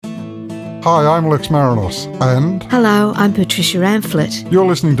Hi, I'm Lex Marinos, and... Hello, I'm Patricia Amphlett. You're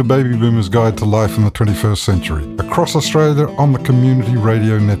listening to Baby Boomers Guide to Life in the 21st Century, across Australia on the Community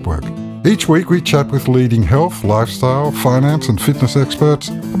Radio Network. Each week we chat with leading health, lifestyle, finance and fitness experts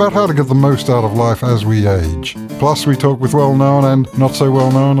about how to get the most out of life as we age. Plus we talk with well-known and not so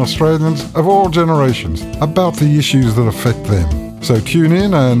well-known Australians of all generations about the issues that affect them. So tune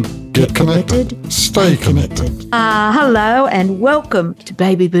in and get connected. Stay connected. Hello and welcome to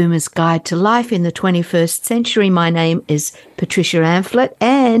Baby Boomers Guide to Life in the 21st Century. My name is Patricia Amphlett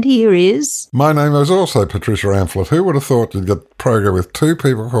and here is... My name is also Patricia Amphlett. Who would have thought you'd get a program with two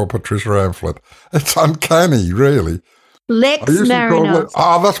people called Patricia Amphlett? It's uncanny, really. Lex Marinos.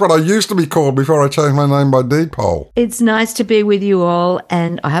 That's what I used to be called before I changed my name by deed poll. It's nice to be with you all,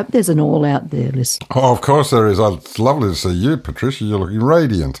 and I hope there's an all out there, listen. Oh, of course there is. It's lovely to see you, Patricia. You're looking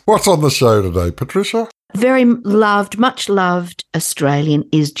radiant. What's on the show today, Patricia? Very loved, much loved Australian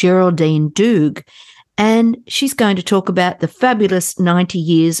is Geraldine Doogue, and she's going to talk about the fabulous 90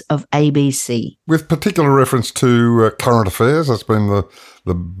 years of ABC. With particular reference to current affairs, that's been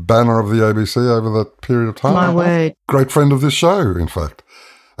the banner of the ABC over that period of time. My word. Great friend of this show, in fact.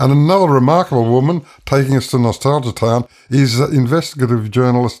 And another remarkable woman taking us to Nostalgia Town is investigative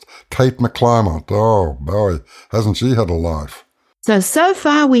journalist Kate McClymont. Oh, boy, hasn't she had a life? So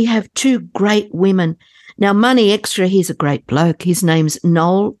far we have two great women. Now, Money Extra, he's a great bloke. His name's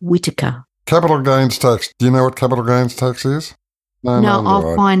Noel Whittaker. Capital gains tax. Do you know what capital gains tax is? No,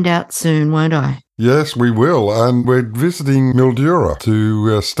 I'll find out soon, won't I? Yes, we will. And we're visiting Mildura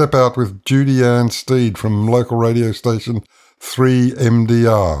to step out with Judy Ann Steed from local radio station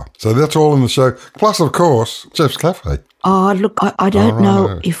 3MDR. So that's all in the show. Plus, of course, Jeff's Cafe. Oh, look, I don't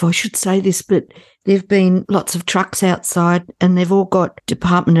know if I should say this, but there've been lots of trucks outside and they've all got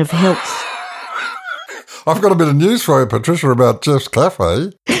Department of Health. I've got a bit of news for you, Patricia, about Jeff's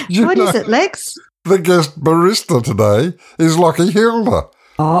Cafe. What is it, Lex? The guest barista today is Lockie Hilda.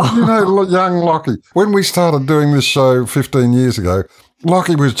 Oh. You know, young Lockie. When we started doing this show 15 years ago,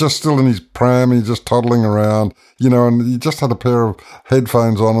 Lockie was just still in his pram, he just toddling around, you know, and he just had a pair of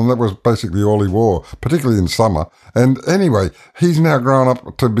headphones on, and that was basically all he wore, particularly in summer. And anyway, he's now grown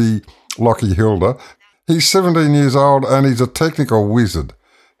up to be Lockie Hilda. He's 17 years old, and he's a technical wizard.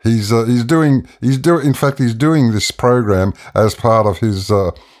 He's doing this program as part of his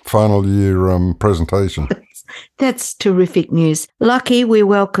final year presentation. That's terrific news. Lockie, we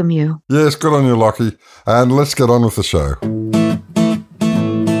welcome you. Yes, good on you, Lockie. And let's get on with the show.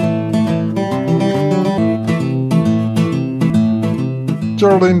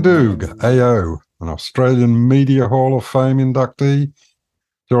 Geraldine Doogue, AO, an Australian Media Hall of Fame inductee.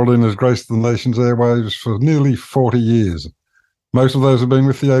 Geraldine has graced the nation's airwaves for nearly 40 years. Most of those have been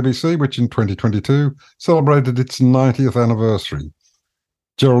with the ABC, which in 2022 celebrated its 90th anniversary.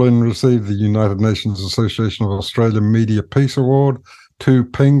 Geraldine received the United Nations Association of Australia Media Peace Award, 2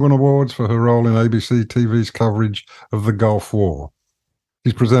 Penguin Awards for her role in ABC TV's coverage of the Gulf War.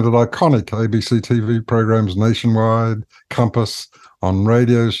 She's presented iconic ABC TV programs nationwide, Compass, on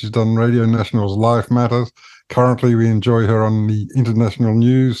radio. She's done Radio National's Life Matters. Currently, we enjoy her on the international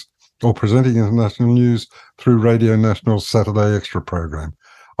news, or presenting international news through Radio National's Saturday Extra program.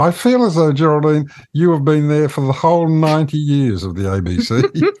 I feel as though, Geraldine, you have been there for the whole 90 years of the ABC.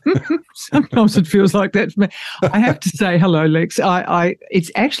 Sometimes it feels like that for me. I have to say, hello, Lex.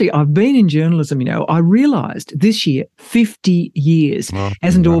 It's actually, I've been in journalism, you know. I realised this year, 50 years,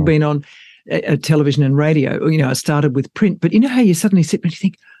 hasn't all been on television and radio. You know, I started with print, but you know how you suddenly sit and you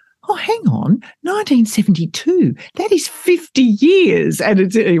think, oh, hang on, 1972, that is 50 years. And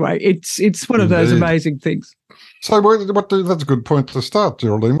it's one of those amazing things. So that's a good point to start,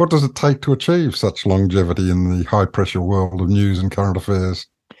 Geraldine. What does it take to achieve such longevity in the high-pressure world of news and current affairs?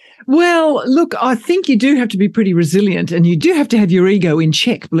 Well, look, I think you do have to be pretty resilient and you do have to have your ego in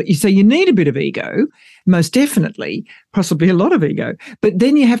check. So you need a bit of ego, most definitely, possibly a lot of ego, but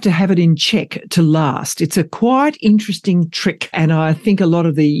then you have to have it in check to last. It's a quite interesting trick, and I think a lot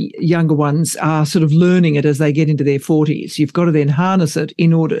of the younger ones are sort of learning it as they get into their 40s. You've got to then harness it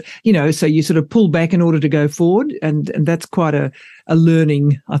in order, you know, so you sort of pull back in order to go forward, and that's quite a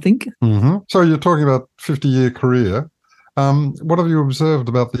learning, I think. Mm-hmm. So you're talking about 50-year career. What have you observed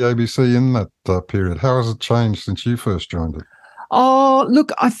about the ABC in that period? How has it changed since you first joined it? Oh,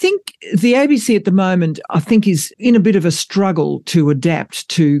 look, I think the ABC at the moment, I think, is in a bit of a struggle to adapt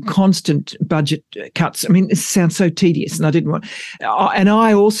to constant budget cuts. I mean, it sounds so tedious, and I didn't want, and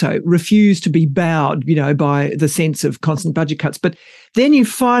I also refuse to be bowed, by the sense of constant budget cuts. But then you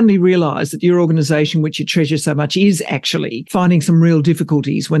finally realise that your organisation, which you treasure so much, is actually finding some real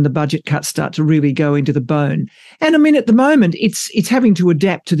difficulties when the budget cuts start to really go into the bone. And I mean, at the moment, it's having to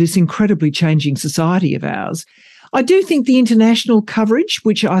adapt to this incredibly changing society of ours. I do think the international coverage,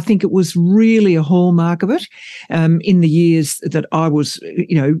 which I think it was really a hallmark of it in the years that I was,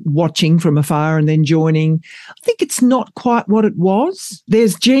 watching from afar and then joining, I think it's not quite what it was.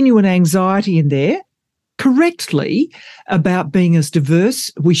 There's genuine anxiety in there, correctly, about being as diverse.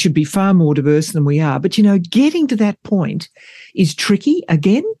 We should be far more diverse than we are. But, getting to that point is tricky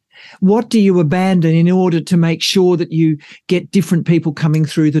again. What do you abandon in order to make sure that you get different people coming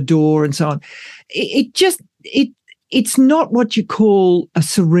through the door and so on? It's not what you call a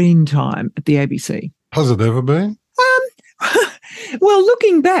serene time at the ABC. Has it ever been? Well,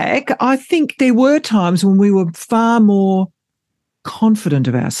 looking back, I think there were times when we were far more confident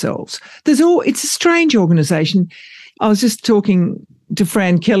of ourselves. It's a strange organisation. I was just talking to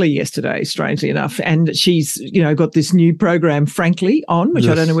Fran Kelly yesterday, strangely enough, and she's, got this new program, Frankly, on, which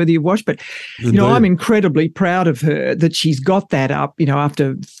I don't know whether you've watched, but, I'm incredibly proud of her that she's got that up,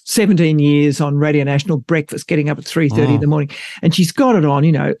 after 17 years on Radio National breakfast, getting up at 3:30 in the morning, and she's got it on,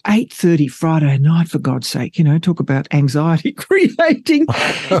 8:30 Friday night, for God's sake, talk about anxiety creating.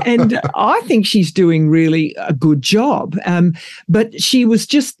 And I think she's doing really a good job. But she was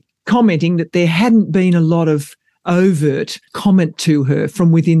just commenting that there hadn't been a lot of overt comment to her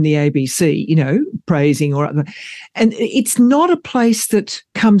from within the ABC, praising or other. And it's not a place that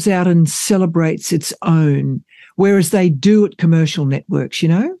comes out and celebrates its own, whereas they do at commercial networks,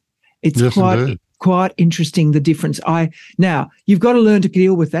 It's yes, quite interesting, the difference. Now, you've got to learn to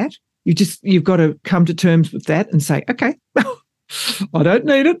deal with that. You've got to come to terms with that and say, okay, I don't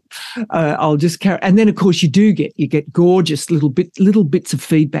need it. I'll just carry. And then, of course, you get gorgeous little bits of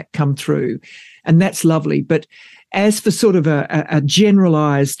feedback come through, and that's lovely. But as for sort of a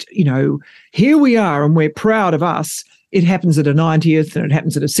generalised, here we are and we're proud of us, it happens at a 90th and it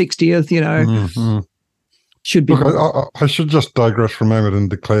happens at a 60th, Mm-hmm. Should be. Look, I should just digress for a moment and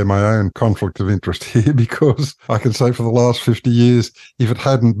declare my own conflict of interest here, because I can say for the last 50 years, if it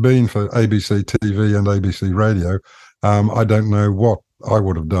hadn't been for ABC TV and ABC Radio, I don't know what I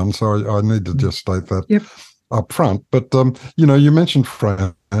would have done. So I need to just state that up front. But, you mentioned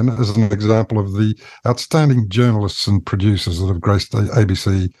Fran as an example of the outstanding journalists and producers that have graced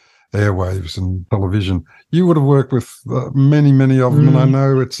ABC airwaves and television. You would have worked with many, many of them, and I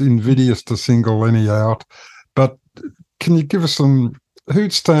know it's invidious to single any out. But can you give us who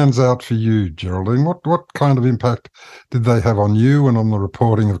stands out for you, Geraldine? What kind of impact did they have on you and on the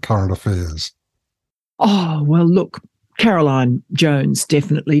reporting of current affairs? Oh, well, look, Caroline Jones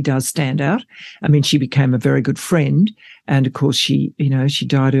definitely does stand out. I mean, she became a very good friend. And of course, she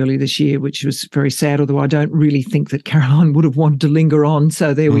died early this year, which was very sad, although I don't really think that Caroline would have wanted to linger on.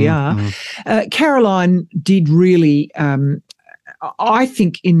 So there we are. Caroline did really, I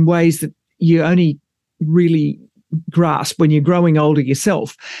think, in ways that you only really grasp when you're growing older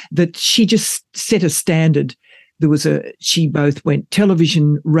yourself, that she just set a standard. She both went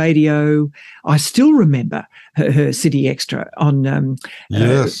television, radio. I still remember her City Extra on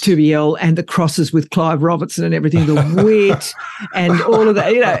 2BL, and the crosses with Clive Robertson and everything, the wit and all of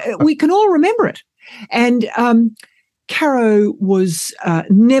that. We can all remember it. And Caro was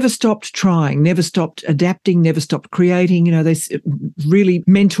never stopped trying, never stopped adapting, never stopped creating. They really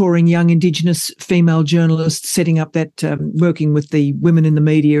mentoring young Indigenous female journalists, setting up that, working with the Women in the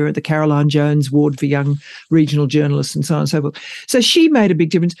Media at the Caroline Jones Ward for Young Regional Journalists and so on and so forth. So she made a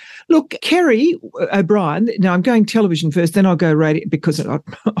big difference. Look, Kerry O'Brien, now I'm going television first, then I'll go radio, because I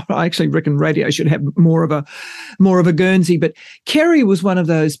actually reckon radio should have more of a Guernsey. But Kerry was one of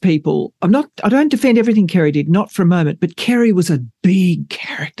those people. I don't defend everything Kerry did, not for a moment. But Kerry was a big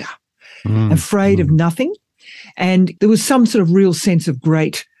character, afraid of nothing. And there was some sort of real sense of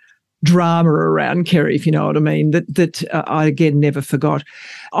great drama around Kerry, if you know what I mean, that I, again, never forgot.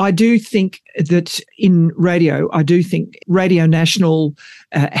 I do think that in radio, Radio National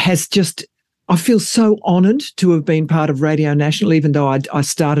has just, I feel so honoured to have been part of Radio National, even though I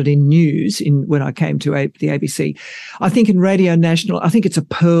started in news when I came to the ABC. I think in Radio National, I think it's a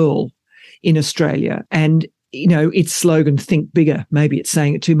pearl in Australia. And its slogan, think bigger. Maybe it's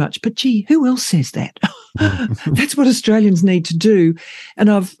saying it too much, but gee, who else says that? That's what Australians need to do. And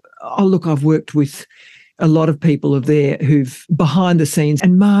I've worked with a lot of people who've behind the scenes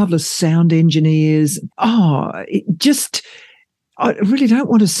and marvellous sound engineers. I really don't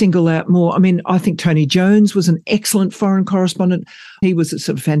want to single out more. I mean, I think Tony Jones was an excellent foreign correspondent. He was a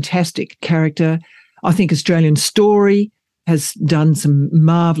sort of fantastic character. I think Australian Story has done some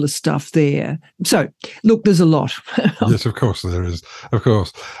marvellous stuff there. So, look, there's a lot. Yes, of course there is, of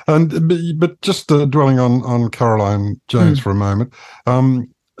course. But just dwelling on Caroline Jones for a moment,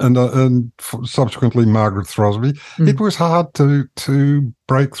 and subsequently Margaret Throsby, it was hard to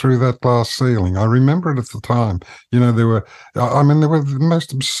break through that glass ceiling. I remember it at the time. There were the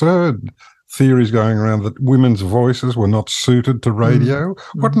most absurd theories going around that women's voices were not suited to radio.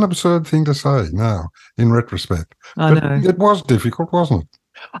 What an absurd thing to say now, in retrospect. I know. It was difficult, wasn't it?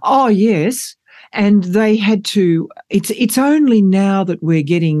 Oh, yes. And they had to, it's only now that we're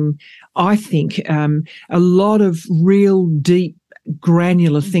getting, I think, a lot of real deep,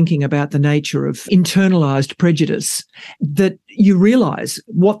 granular thinking about the nature of internalized prejudice that you realize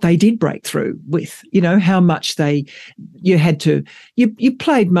what they did break through with, how much you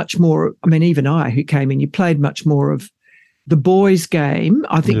played much more. I mean, even I, who came in, you played much more of the boys' game,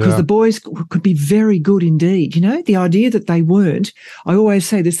 I think, because the boys could be very good indeed. The idea that they weren't, I always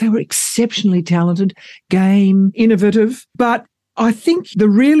say this, they were exceptionally talented, game, innovative, but I think the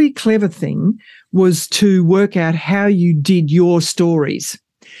really clever thing was to work out how you did your stories.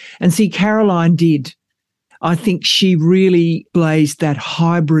 And see, Caroline did. I think she really blazed that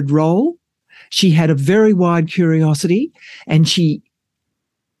hybrid role. She had a very wide curiosity, and she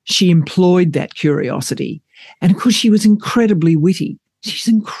employed that curiosity. And of course, she was incredibly witty. She's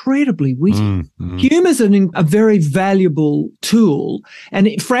incredibly witty. Humour's a very valuable tool. And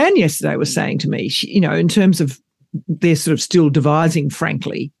Fran yesterday was saying to me, in terms of they're sort of still devising,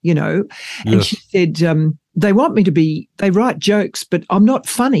 frankly, and she said, they write jokes, but I'm not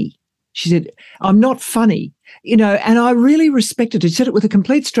funny. She said, I'm not funny, and I really respected her. She said it with a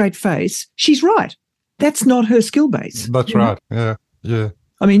complete straight face. She's right. That's not her skill base. That's right. Yeah. Yeah.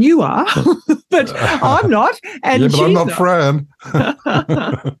 I mean, you are, but I'm not. And but I'm not Fran.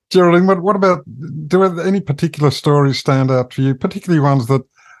 Geraldine, what about, do any particular stories stand out for you, particularly ones that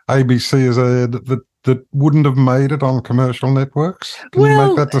ABC has aired that wouldn't have made it on commercial networks? Can you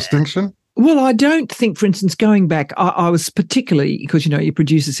make that distinction? Well, I don't think, for instance, going back, I was particularly, because, your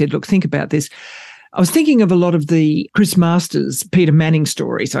producer said, look, think about this. I was thinking of a lot of the Chris Masters, Peter Manning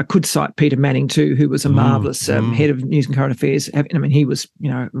stories. I could cite Peter Manning too, who was a marvellous head of news and current affairs. I mean, he was,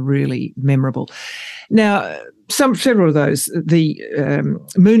 really memorable. Now, several of those, the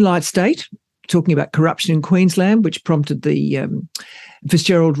Moonlight State, talking about corruption in Queensland, which prompted the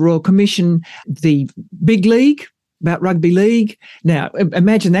Fitzgerald Royal Commission, the Big League, about rugby league. Now,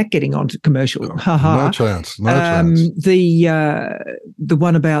 imagine that getting onto commercial. No chance. The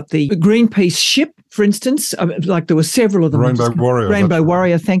one about the Greenpeace ship, for instance, like there were several of them. Rainbow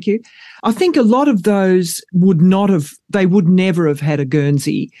Warrior, thank you. I think a lot of those would never have had a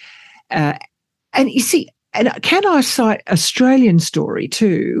Guernsey. And you see, and can I cite Australian Story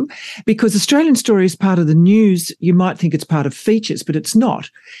too? Because Australian Story is part of the news. You might think it's part of features, but it's not.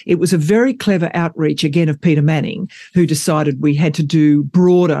 It was a very clever outreach, again, of Peter Manning, who decided we had to do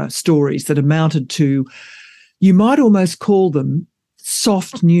broader stories that amounted to, you might almost call them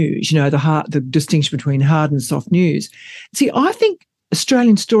soft news, the distinction between hard and soft news. See, I think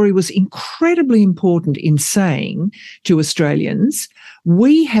Australian Story was incredibly important in saying to Australians,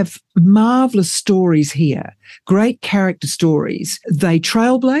 we have marvellous stories here, great character stories. They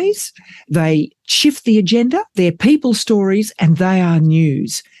trailblaze, they shift the agenda, they're people stories, and they are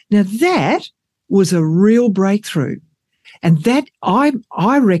news. Now, that was a real breakthrough. And that,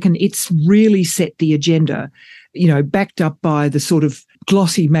 I reckon it's really set the agenda, backed up by the sort of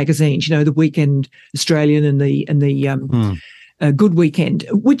glossy magazines, the Weekend Australian and the Good Weekend,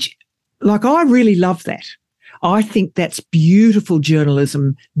 which, I really love that. I think that's beautiful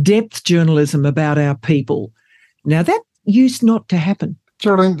journalism, depth journalism about our people. Now, that used not to happen.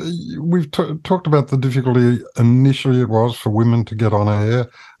 Geraldine, we've talked about the difficulty initially it was for women to get on air,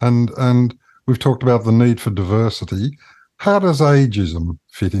 and we've talked about the need for diversity. How does ageism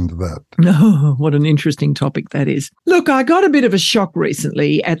fit into that? Oh, what an interesting topic that is. Look, I got a bit of a shock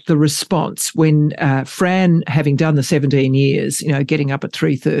recently at the response when Fran, having done the 17 years, getting up at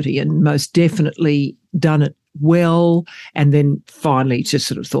 3:30 and most definitely done it well, and then finally just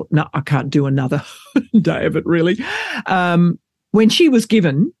sort of thought, no, I can't do another day of it, really. When she was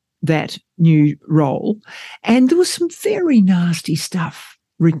given that new role, and there was some very nasty stuff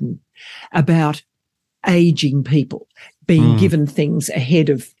written about aging people being given things ahead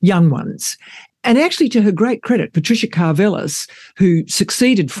of young ones. And actually, to her great credit, Patricia Karvelas, who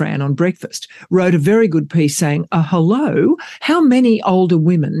succeeded Fran on Breakfast, wrote a very good piece saying, hello, how many older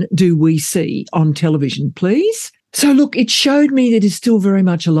women do we see on television, please? So, look, it showed me that it's still very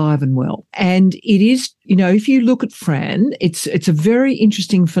much alive and well. And it is, you know, if you look at Fran, it's a very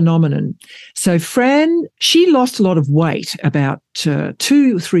interesting phenomenon. So Fran, she lost a lot of weight about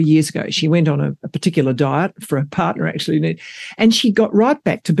 2 or 3 years ago. She went on a particular diet for a partner, actually, and she got right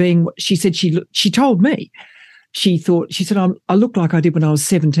back to being what she said. She told me, she said, I look like I did when I was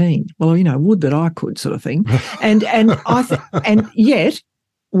 17. Well, you know, would that I could, sort of thing. And yet,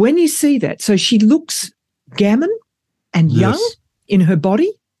 when you see that, so she looks gammon and young in her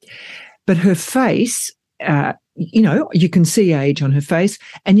body, but her face, you know, you can see age on her face,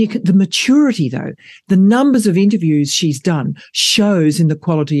 and the maturity, though, the numbers of interviews she's done shows in the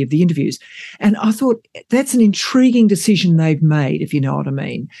quality of the interviews. And I thought that's an intriguing decision they've made, if you know what I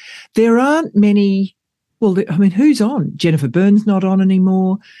mean. There aren't many. Well, I mean, who's on? Jennifer Byrne's not on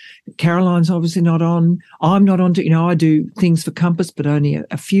anymore. Caroline's obviously not on. I'm not on. You know, I do things for Compass, but only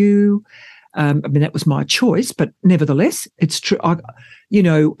a few. I mean, that was my choice, but nevertheless, it's true.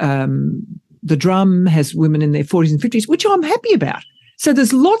 The Drum has women in their 40s and 50s, which I'm happy about. So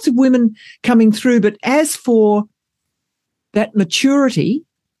there's lots of women coming through. But as for that maturity,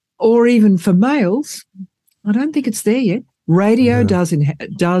 or even for males, I don't think it's there yet. Radio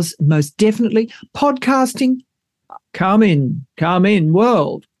does most definitely. Podcasting, come in,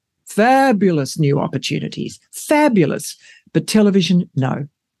 world. Fabulous new opportunities, fabulous. But television, no.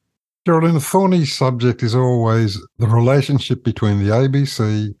 Geraldine, a thorny subject is always the relationship between the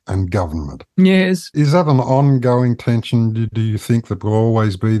ABC and government. Yes. Is that an ongoing tension, do you think, that will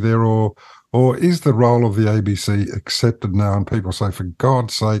always be there, or is the role of the ABC accepted now and people say, for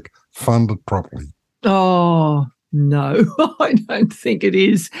God's sake, fund it properly? Oh, no, I don't think it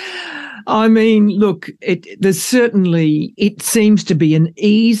is. I mean, look, it seems to be an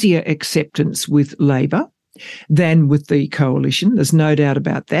easier acceptance with Labor than with the coalition. There's no doubt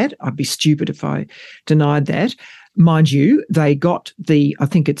about that. I'd be stupid if I denied that. Mind you, they got I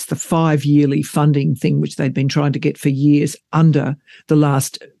think it's the 5-yearly funding thing, which they'd been trying to get for years under the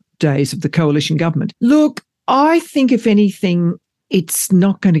last days of the coalition government. Look, I think if anything, it's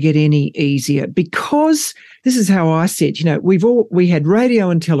not going to get any easier, because this is how I said, you know, we had radio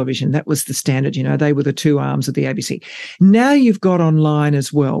and television. That was the standard, you know, they were the two arms of the ABC. Now you've got online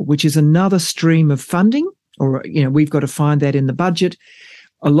as well, which is another stream of funding, or, you know, we've got to find that in the budget.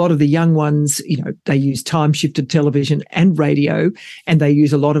 A lot of the young ones, you know, they use time-shifted television and radio, and they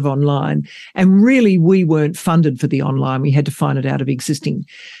use a lot of online. And really, we weren't funded for the online. We had to find it out of existing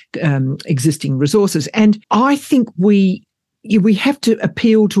resources. And I think we have to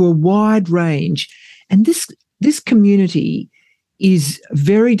appeal to a wide range. And this community is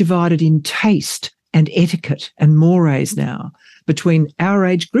very divided in taste and etiquette and mores now between our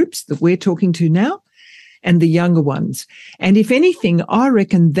age groups that we're talking to now and the younger ones. And if anything, I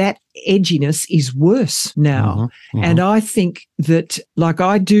reckon that edginess is worse now. And I think that,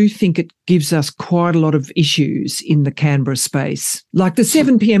 I do think it gives us quite a lot of issues in the Canberra space. Like the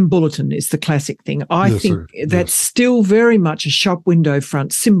 7 p.m. bulletin is the classic thing. I think that's still very much a shop window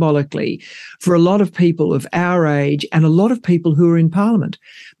front symbolically for a lot of people of our age and a lot of people who are in Parliament.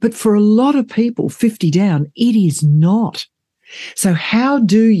 But for a lot of people, 50 down, it is not. So how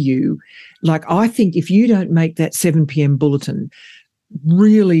do you, I think if you don't make that 7 p.m. bulletin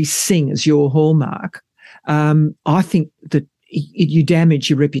really sing as your hallmark, I think that you damage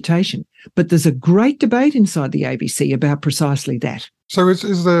your reputation. But there's a great debate inside the ABC about precisely that. So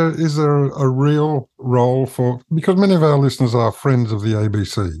is there a real role for, because many of our listeners are friends of the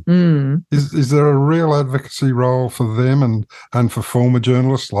ABC, is there a real advocacy role for them and for former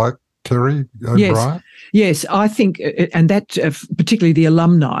journalists like Terry O'Brien? Yes, I think, and that particularly the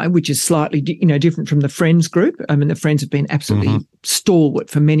alumni, which is slightly different from the Friends group. I mean, the Friends have been absolutely stalwart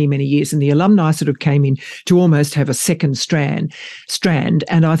for many, many years, and the alumni sort of came in to almost have a second strand.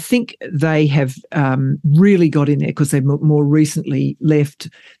 And I think they have really got in there because they've more recently left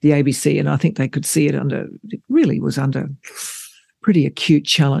the ABC, and I think they could see it was under pretty acute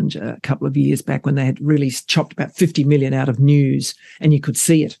challenge a couple of years back when they had really chopped about 50 million out of news, and you could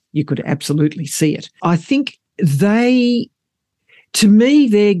see it. You could absolutely see it. I think they're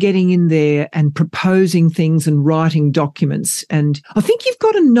getting in there and proposing things and writing documents. And I think you've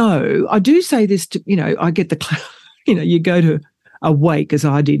got to know, I do say this to, I get you go to a wake, as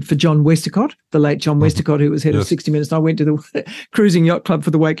I did for John Westacott, the late John Westacott, who was head of 60 Minutes. And I went to the Cruising Yacht Club for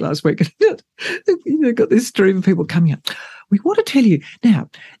the wake last week. And got this stream of people coming up. We want to tell you now,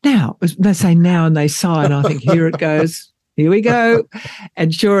 they say now and they sigh, and I think, here it goes. Here we go.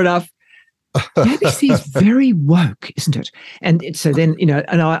 And sure enough, The ABC is very woke, isn't it? And so then,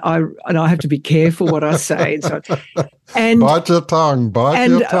 and I have to be careful what I say. And bite your tongue, bite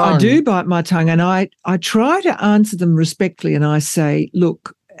your tongue. I do bite my tongue, and I try to answer them respectfully, and I say,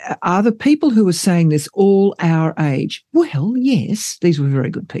 look, are the people who are saying this all our age? Well, yes, these were very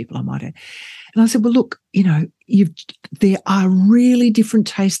good people, I might add. And I said, well, look, there are really different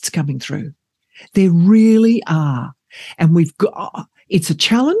tastes coming through. There really are. And it's a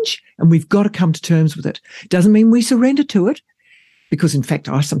challenge, and we've got to come to terms with it. Doesn't mean we surrender to it, because in fact,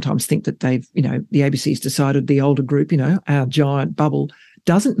 I sometimes think that the ABC's decided the older group, our giant bubble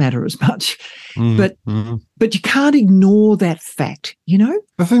doesn't matter as much. But you can't ignore that fact,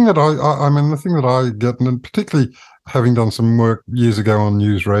 The thing that I get, and particularly having done some work years ago on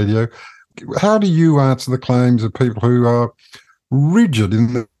news radio, how do you answer the claims of people who are rigid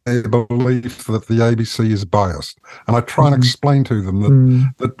in their belief that the ABC is biased? And I try and explain to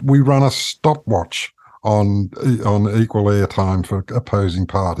them that we run a stopwatch on equal airtime for opposing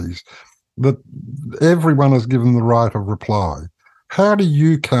parties, that everyone is given the right of reply. How do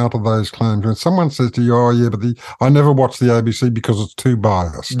you counter those claims when someone says to you, oh, yeah, but I never watch the ABC because it's too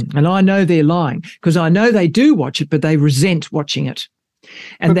biased? And I know they're lying, because I know they do watch it, but they resent watching it.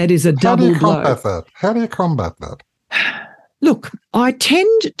 And that is a double blow. How do you combat that? Look, I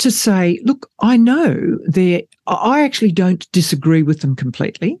tend to say, I know I actually don't disagree with them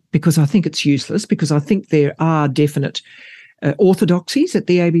completely, because I think it's useless, because I think there are definite orthodoxies at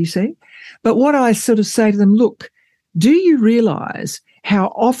the ABC. But what I sort of say to them, look, do you realise how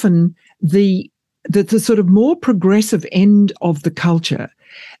often the sort of more progressive end of the culture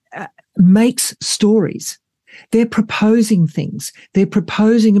makes stories? They're proposing things. They're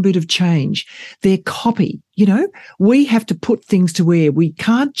proposing a bit of change. They're copy. We have to put things to air. We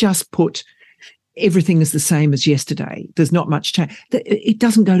can't just put everything is the same as yesterday. There's not much change. It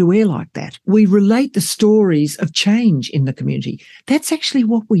doesn't go to air like that. We relate the stories of change in the community. That's actually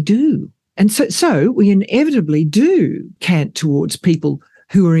what we do. And so we inevitably do cant towards people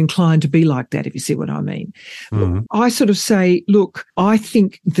who are inclined to be like that, if you see what I mean. I sort of say, look, I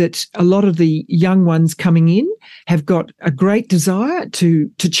think that a lot of the young ones coming in have got a great desire to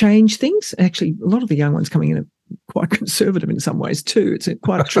change things. Actually, a lot of the young ones coming in are quite conservative in some ways too. It's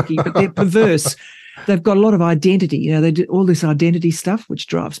quite tricky, but they're perverse. They've got a lot of identity. They do all this identity stuff, which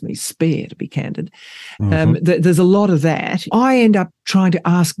drives me spare, to be candid. There's a lot of that. I end up trying to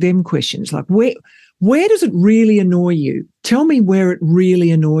ask them questions like, where does it really annoy you? Tell me where it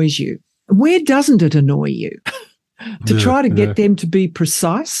really annoys you. Where doesn't it annoy you? To try to get them to be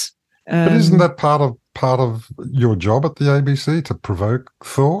precise. But isn't that part of your job at the ABC, to provoke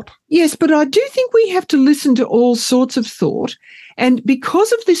thought? Yes, but I do think we have to listen to all sorts of thought. And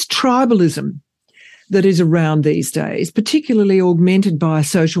because of this tribalism that is around these days, particularly augmented by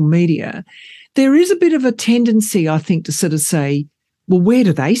social media, there is a bit of a tendency, I think, to sort of say, well, where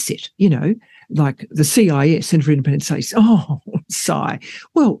do they sit? Like the CIS, Centre for Independent Studies. Oh, sigh.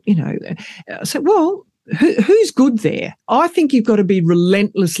 Well, who's good there? I think you've got to be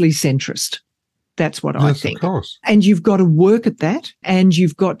relentlessly centrist. That's what I think. Of course. And you've got to work at that. And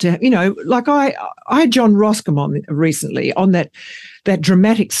you've got to, like I had John Roscombe on recently on that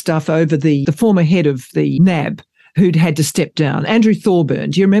dramatic stuff over the former head of the NAB, who'd had to step down, Andrew Thorburn.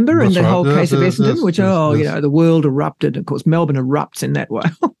 Do you remember? That's in the right. whole case of Essendon, Yes. the world erupted. Of course, Melbourne erupts in that way.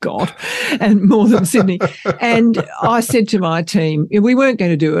 Oh, God. And more than Sydney. And I said to my team, we weren't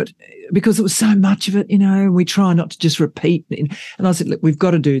going to do it because there was so much of it, we try not to just repeat. And I said, look, we've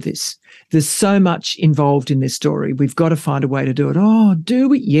got to do this. There's so much involved in this story. We've got to find a way to do it. Oh, do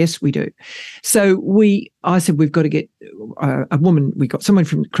we? Yes, we do. So I said, we've got to get a woman. We got someone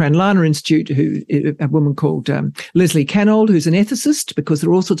from Cranlana Institute, a woman called Leslie Canold, who's an ethicist, because there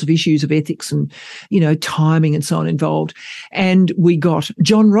are all sorts of issues of ethics and, timing and so on involved. And we got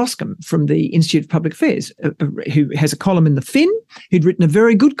John Roscombe from the Institute of Public Affairs, who has a column in the Fin, who'd written a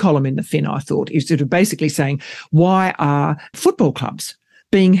very good column in the Fin, I thought. He's sort of basically saying, why are football clubs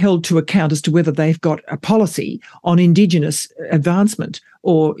being held to account as to whether they've got a policy on Indigenous advancement,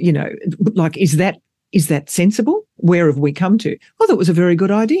 or, is that sensible? Where have we come to? I thought it was a very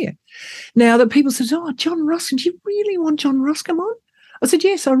good idea. Now that people said, oh, John Roscombe, do you really want John Roscombe on? I said,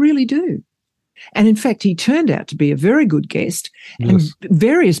 yes, I really do. And in fact, he turned out to be a very good guest. Yes. And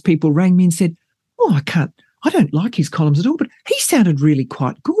various people rang me and said, oh, I don't like his columns at all, but he sounded really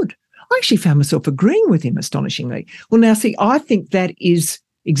quite good. I actually found myself agreeing with him, astonishingly. Well, now, see, I think that is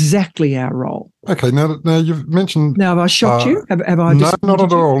exactly our role. Okay, now you've mentioned... Now, have I shocked you? Have I disappointed not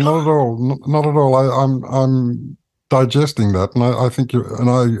at you? all, not at all, not at all. I'm digesting that, and I think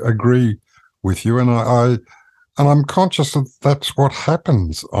I agree with you, and And I'm conscious that that's what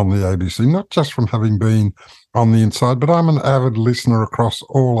happens on the ABC, not just from having been on the inside, but I'm an avid listener across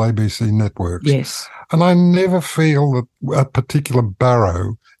all ABC networks. Yes. And I never feel that a particular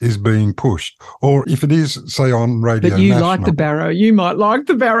barrow is being pushed. Or if it is, say, on Radio But you National. like the barrow. You might like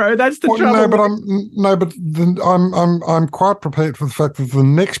the barrow. That's the trouble. I'm quite prepared for the fact that the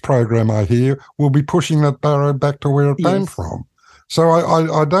next program I hear will be pushing that barrow back to where it came from. So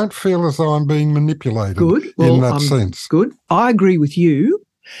I don't feel as though I'm being manipulated in that sense. Good. I agree with you,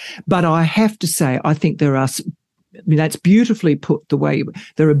 but I have to say I think there are, that's beautifully put the way,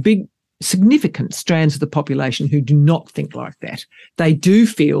 there are big, significant strands of the population who do not think like that. They do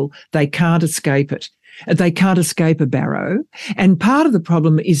feel they can't escape it. They can't escape a barrow. And part of the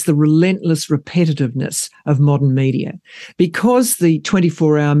problem is the relentless repetitiveness of modern media, because the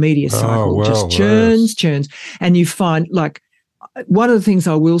 24-hour media cycle just churns. And you find, like, one of the things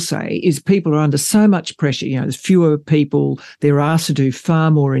I will say is people are under so much pressure. You know, there's fewer people. They're asked to do far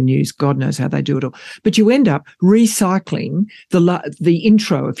more in news. God knows how they do it all. But you end up recycling the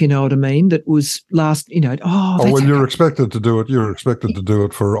intro, if you know what I mean, that was last, you know. You're expected to do it. You're expected to do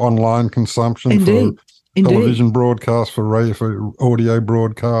it for online consumption, Indeed. television broadcast, for radio, for audio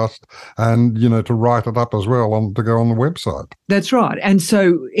broadcast, and, you know, to write it up as well to go on the website. That's right. And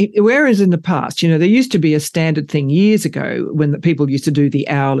so whereas in the past, you know, there used to be a standard thing years ago when the people used to do the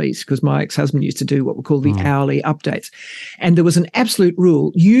hourlies, because my ex-husband used to do what we call the hourly updates. And there was an absolute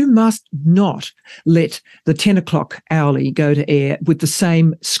rule. You must not let the 10 o'clock hourly go to air with the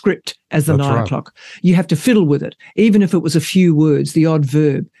same script as the 9 o'clock. You have to fiddle with it, even if it was a few words, the odd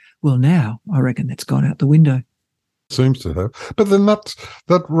verb. Well, now I reckon that's gone out the window. Seems to have. But then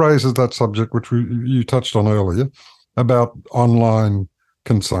that raises that subject which you touched on earlier about online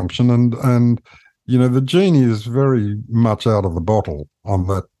consumption, and you know, the genie is very much out of the bottle on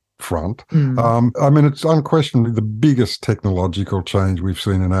that front. I mean, it's unquestionably the biggest technological change we've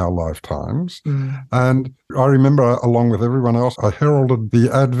seen in our lifetimes. And I remember, along with everyone else, I heralded the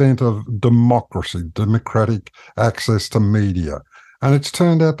advent of democracy, democratic access to media. And it's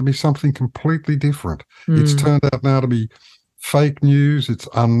turned out to be something completely different. It's turned out now to be fake news. It's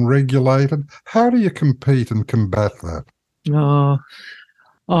unregulated. How do you compete and combat that? Oh,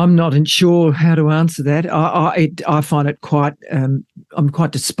 I'm not sure how to answer that. I find it quite, I'm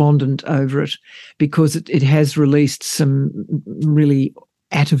quite despondent over it, because it has released some really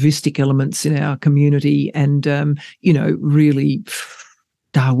atavistic elements in our community, and, you know, really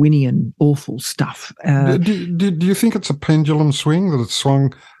Darwinian, awful stuff. Do you think it's a pendulum swing, that it's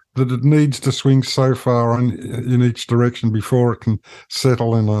swung, that it needs to swing so far in each direction before it can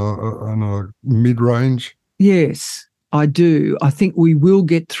settle in a mid-range? Yes, I do. I think we will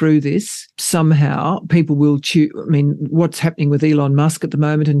get through this somehow. People will choose. I mean, what's happening with Elon Musk at the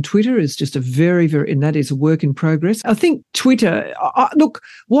moment and Twitter is just a very, very, and that is a work in progress. I think Twitter, look,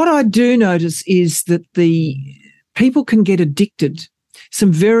 what I do notice is that the people can get addicted.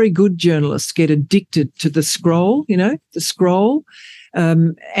 Some very good journalists get addicted to the scroll, you know,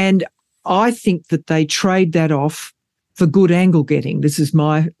 and I think that they trade that off for good angle getting. This is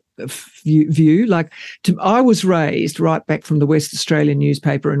my view. Like, I was raised right back from the West Australian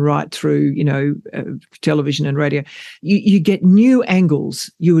newspaper and right through, you know, television and radio. You get new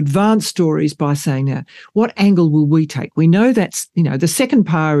angles. You advance stories by saying, now, what angle will we take? We know that's, you know, the second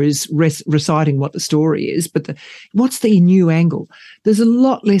part is reciting what the story is, but what's the new angle? There's a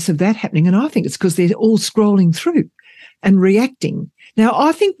lot less of that happening, and I think it's because they're all scrolling through and reacting. Now,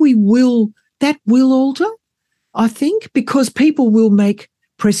 I think that will alter, I think, because people will make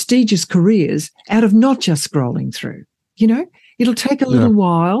prestigious careers out of not just scrolling through. You know, it'll take a little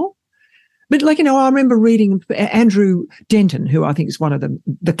while. But, like, you know, I remember reading Andrew Denton, who I think is one of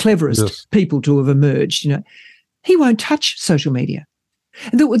the cleverest people to have emerged. You know, he won't touch social media.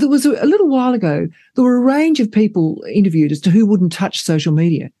 And there was a little while ago, there were a range of people interviewed as to who wouldn't touch social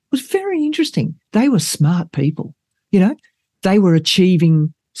media. It was very interesting. They were smart people, you know. They were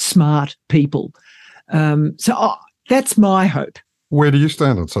achieving smart people. So that's my hope. Where do you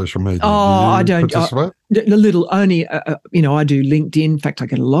stand on social media? I don't participate? A little, only, you know, I do LinkedIn. In fact, I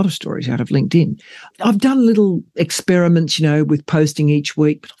get a lot of stories out of LinkedIn. I've done little experiments, you know, with posting each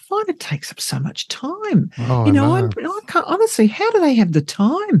week, but I find it takes up so much time. You know, I can't, honestly, how do they have the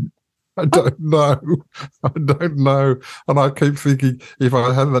time? I don't know. And I keep thinking, if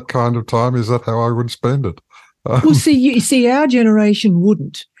I had that kind of time, is that how I would spend it? Well, see, our generation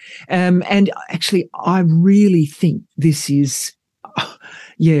wouldn't. And actually, I really think this is,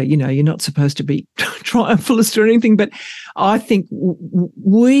 yeah, you're not supposed to be triumphalist or anything, but I think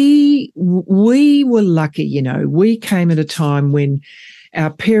we were lucky, we came at a time when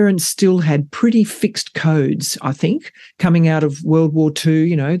our parents still had pretty fixed codes, I think, coming out of World War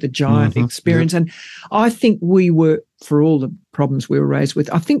II, the giant experience. Yep. And I think we were, for all the problems we were raised with,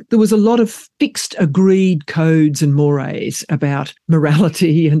 I think there was a lot of fixed, agreed codes and mores about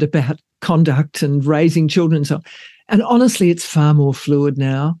morality and about conduct and raising children and so on. And honestly, it's far more fluid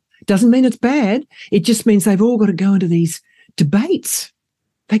now. Doesn't mean it's bad. It just means they've all got to go into these debates.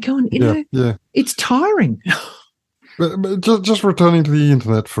 They go and, it's tiring. But just returning to the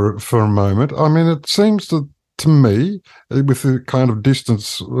internet for a moment, I mean, it seems to me, with the kind of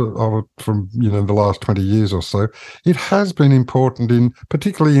distance of it from, the last 20 years or so, it has been important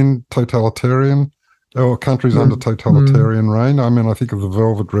particularly in totalitarian or countries under totalitarian reign. I mean, I think of the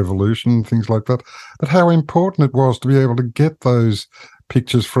Velvet Revolution, things like that, but how important it was to be able to get those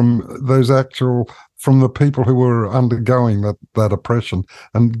pictures from the people who were undergoing that oppression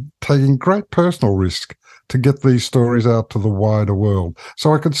and taking great personal risk to get these stories out to the wider world.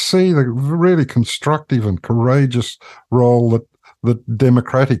 So I could see the really constructive and courageous role that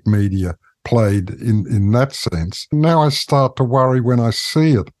democratic media played in that sense. Now I start to worry when I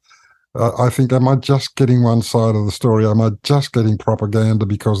see it. I think, am I just getting one side of the story? Am I just getting propaganda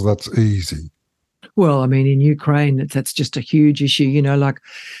because that's easy? Well, I mean, in Ukraine, that's just a huge issue. Like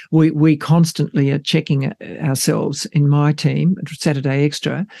we constantly are checking ourselves in my team, Saturday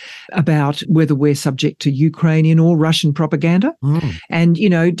Extra, about whether we're subject to Ukrainian or Russian propaganda. And,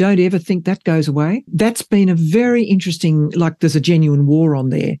 don't ever think that goes away. That's been a very interesting, like there's a genuine war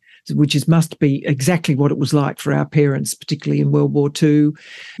on there, which must be exactly what it was like for our parents, particularly in World War II.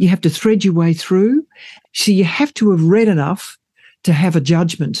 You have to thread your way through. So you have to have read enough to have a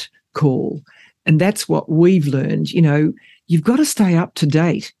judgment call. And that's what we've learned. You've got to stay up to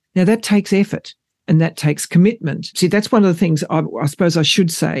date. Now, that takes effort and that takes commitment. See, that's one of the things I suppose I should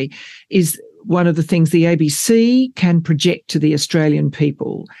say is one of the things the ABC can project to the Australian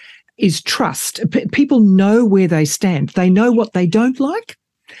people is trust. People know where they stand. They know what they don't like.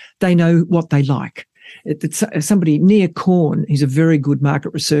 They know what they like. Somebody, Nia Korn, he's a very good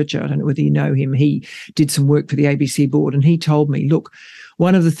market researcher. I don't know whether you know him. He did some work for the ABC board and he told me, look,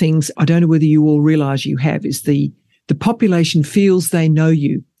 one of the things I don't know whether you all realise you have is the population feels they know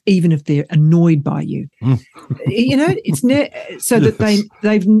you, even if they're annoyed by you. It's so that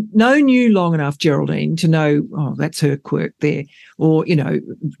they've known you long enough, Geraldine, to know, oh, that's her quirk there, or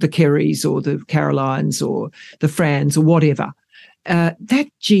the Kerrys or the Carolines or the Frans or whatever.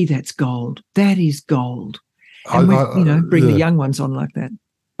 That's gold. That is gold. And bring the young ones on like that.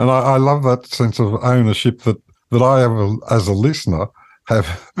 And I love that sense of ownership that I have as a listener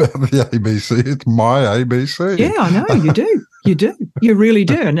have about the ABC. It's my ABC. Yeah, I know you do. You do. You really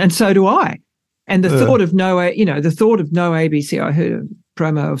do, and so do I. And the thought of no ABC. I heard a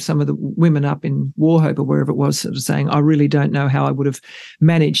promo of some of the women up in Wauchope or wherever it was, sort of saying, "I really don't know how I would have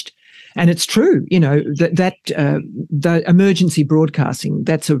managed." And it's true, that emergency broadcasting,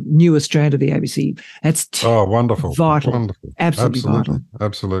 that's a newer strand of the ABC. That's wonderful, vital, wonderful, absolutely vital,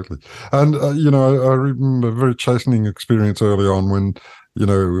 absolutely. And I remember a very chastening experience early on when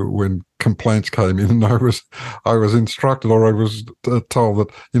complaints came in, and I was instructed, or I was told that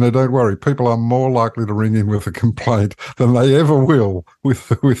don't worry, people are more likely to ring in with a complaint than they ever will with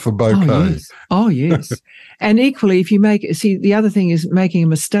the bouquet. Oh yes. And equally, if you the other thing is making a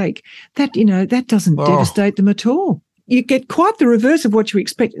mistake, that doesn't devastate them at all. You get quite the reverse of what you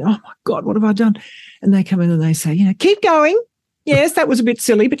expect. Oh my God, what have I done? And they come in and they say, keep going. Yes, that was a bit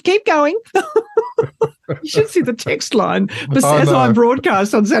silly, but keep going. You should see the text line. As I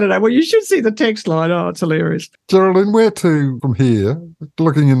broadcast on Saturday, well, you should see the text line. Oh, it's hilarious. Geraldine, where to from here?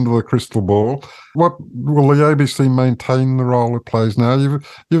 Looking into the crystal ball, what will the ABC maintain the role it plays now?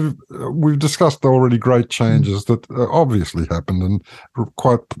 We've discussed already great changes that obviously happened and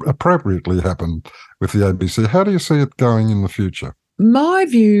quite appropriately happened with the ABC. How do you see it going in the future? My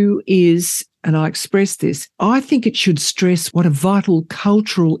view is, and I express this, I think it should stress what a vital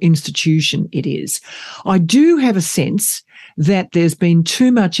cultural institution it is. I do have a sense that there's been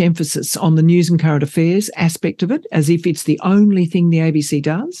too much emphasis on the news and current affairs aspect of it, as if it's the only thing the ABC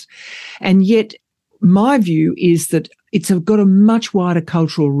does. And yet my view is that it's got a much wider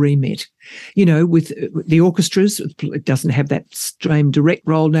cultural remit. With the orchestras, it doesn't have that same direct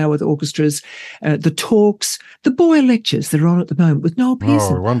role now with orchestras, the talks, the Boyer lectures that are on at the moment with Noel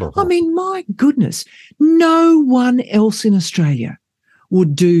Pearson. Oh, wonderful. I mean, my goodness, no one else in Australia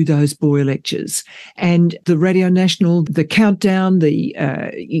would do those Boyer lectures. And the Radio National, the countdown,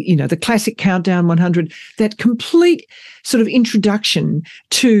 the classic Countdown 100, that complete sort of introduction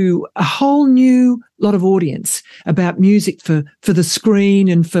to a whole new lot of audience about music for the screen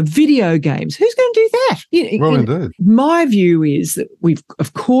and for video games. Who's going to do that? Well, indeed. My view is that we've,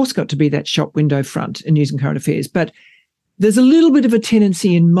 of course, got to be that shop window front in news and current affairs, but there's a little bit of a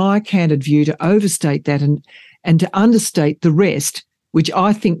tendency, in my candid view, to overstate that and to understate the rest, which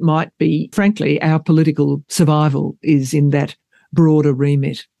I think might be, frankly, our political survival is in that broader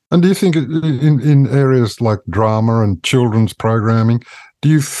remit. And do you think in areas like drama and children's programming, do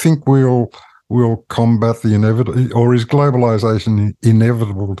you think we'll combat the inevitable, or is globalization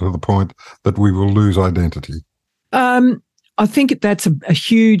inevitable to the point that we will lose identity? I think that's a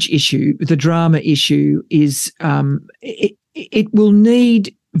huge issue. The drama issue is it will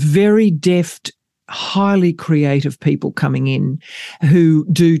need very deft, highly creative people coming in who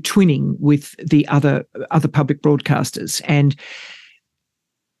do twinning with the other public broadcasters. And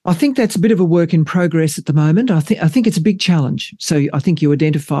I think that's a bit of a work in progress at the moment. I think it's a big challenge. So I think you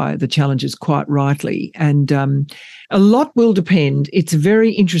identify the challenges quite rightly. And a lot will depend. It's a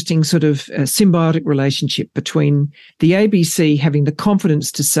very interesting sort of symbiotic relationship between the ABC having the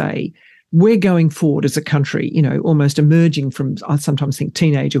confidence to say, we're going forward as a country, almost emerging from, I sometimes think,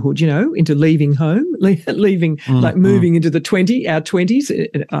 teenagerhood, into leaving home, moving into our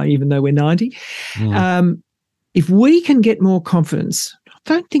 20s, even though we're 90. If we can get more confidence, I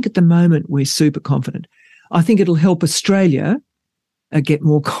don't think at the moment we're super confident. I think it'll help Australia get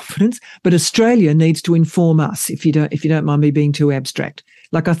more confidence, but Australia needs to inform us, if you don't mind me being too abstract.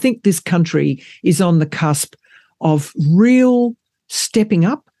 Like, I think this country is on the cusp of real stepping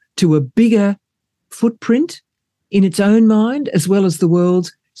up to a bigger footprint in its own mind as well as the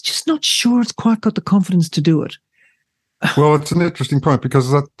world's. It's just not sure it's quite got the confidence to do it. Well, it's an interesting point,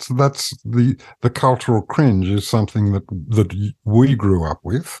 because that's the cultural cringe is something that we grew up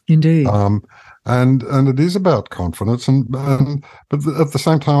with. Indeed. And it is about confidence, but at the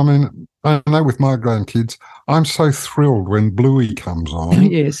same time, I mean, I know with my grandkids, I'm so thrilled when Bluey comes on.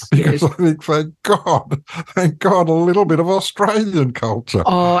 Yes, because yes. I think, thank God, a little bit of Australian culture.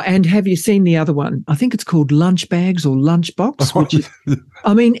 Oh, and have you seen the other one? I think it's called Lunchbags or Lunchbox, which is,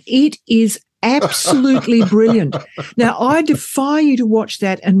 I mean, it is absolutely brilliant. Now, I defy you to watch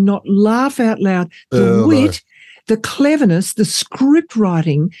that and not laugh out loud. The wit, the cleverness, the script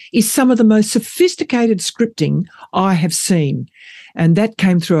writing is some of the most sophisticated scripting I have seen. And that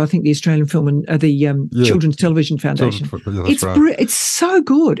came through, I think, the Australian Film and the Children's Television Foundation. It's so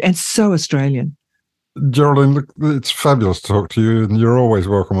good and so Australian. Geraldine, look, it's fabulous to talk to you, and you're always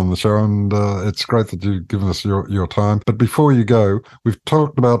welcome on the show, and it's great that you've given us your time. But before you go, we've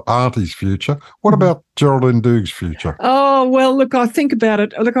talked about Artie's future. What about Geraldine Doog's future? Oh, well, look, I think about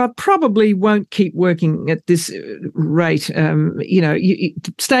it. Look, I probably won't keep working at this rate.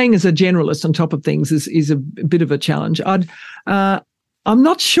 Staying as a generalist on top of things is a bit of a challenge. I'm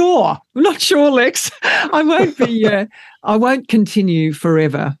not sure. I'm not sure, Lex. I won't be. I won't continue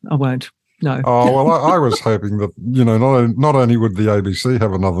forever. I won't. No. Oh, well, I was hoping that, not only would the ABC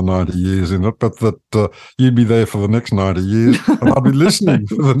have another 90 years in it, but that you'd be there for the next 90 years and I'd be listening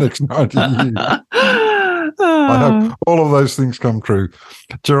for the next 90 years. I hope all of those things come true.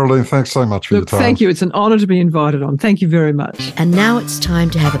 Geraldine, thanks so much for your time. Thank you. It's an honour to be invited on. Thank you very much. And now it's time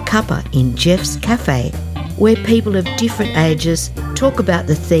to have a cuppa in Jeff's Cafe, where people of different ages talk about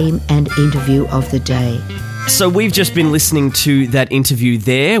the theme and interview of the day. So we've just been listening to that interview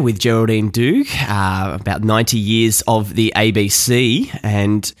there with Geraldine Doog, about 90 years of the ABC.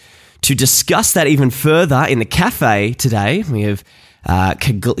 And to discuss that even further in the cafe today, we have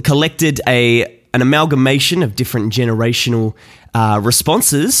collected an amalgamation of different generational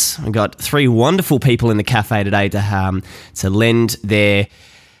responses. We've got three wonderful people in the cafe today to lend their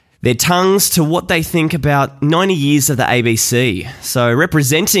tongues to what they think about 90 years of the ABC. So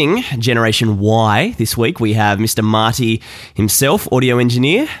representing Generation Y this week, we have Mr. Marty himself, audio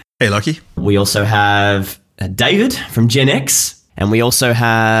engineer. Hey, Lucky. We also have David from Gen X, and we also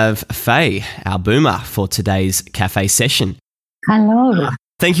have Faye, our boomer, for today's cafe session. Hello.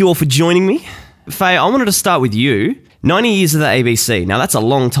 Thank you all for joining me. Faye, I wanted to start with you. 90 years of the ABC. Now, that's a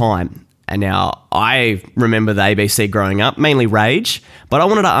long time. And now I remember the ABC growing up, mainly Rage, but I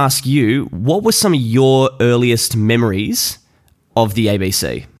wanted to ask you, what were some of your earliest memories of the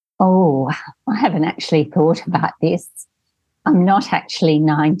ABC? Oh, I haven't actually thought about this. I'm not actually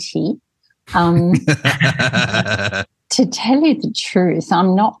 90. To tell you the truth,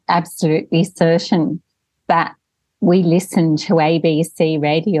 I'm not absolutely certain that we listened to ABC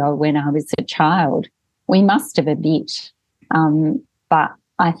radio when I was a child. We must have a bit. but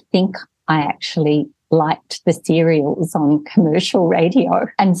I think I actually liked the serials on commercial radio.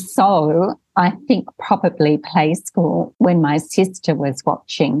 And so I think probably Play School when my sister was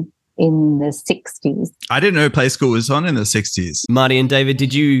watching in the 60s. I didn't know Play School was on in the 60s. Marty and David,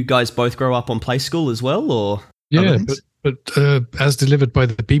 did you guys both grow up on Play School as well, or? Yeah, but as delivered by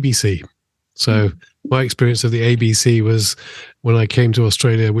the BBC. So my experience of the ABC was when I came to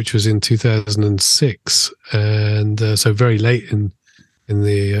Australia, which was in 2006, and so very late in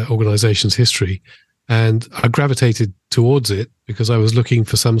the organisation's history. And I gravitated towards it because I was looking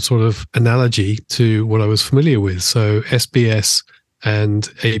for some sort of analogy to what I was familiar with. So SBS and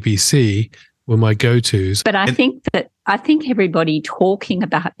ABC were my go-tos. But I think everybody talking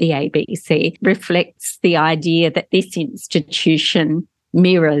about the ABC reflects the idea that this institution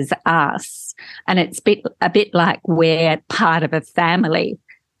mirrors us. And it's a bit like we're part of a family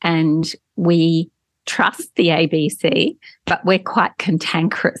and we trust the ABC, but we're quite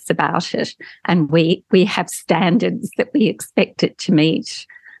cantankerous about it. And we have standards that we expect it to meet.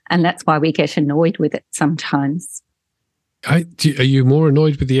 And that's why we get annoyed with it sometimes. Are you more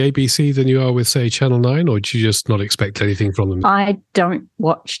annoyed with the ABC than you are with, say, Channel 9, or do you just not expect anything from them? I don't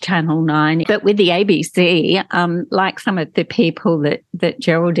watch Channel 9, but with the ABC, like some of the people that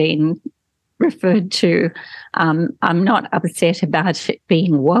Geraldine referred to, I'm not upset about it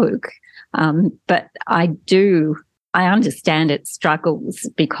being woke, but I understand its struggles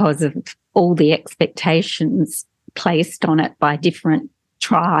because of all the expectations placed on it by different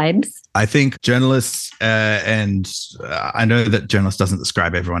tribes. I think journalists, and I know that journalists doesn't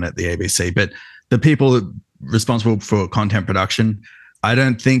describe everyone at the ABC, but the people responsible for content production, I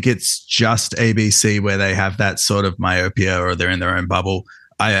don't think it's just ABC where they have that sort of myopia or they're in their own bubble.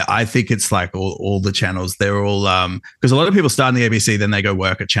 I think it's like all the channels. They're all because a lot of people start in the ABC, then they go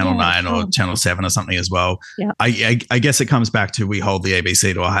work at Channel 9 or Channel 7 or something as well. Yeah. I guess it comes back to we hold the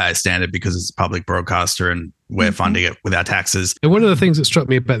ABC to a higher standard because it's a public broadcaster and we're funding it with our taxes. And one of the things that struck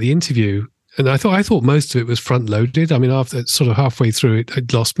me about the interview, and I thought most of it was front loaded. I mean, after sort of halfway through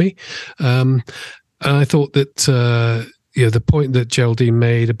it lost me. And I thought that the point that Geraldine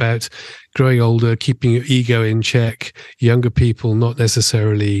made about growing older, keeping your ego in check, younger people not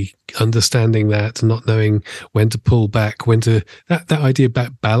necessarily understanding that, not knowing when to pull back, that idea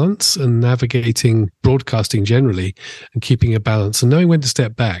about balance and navigating broadcasting generally and keeping a balance and knowing when to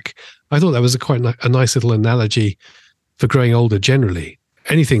step back. I thought that was quite a nice little analogy for growing older generally.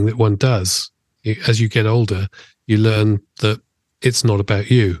 Anything that one does, as you get older, you learn that it's not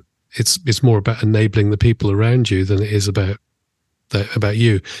about you. It's more about enabling the people around you than it is about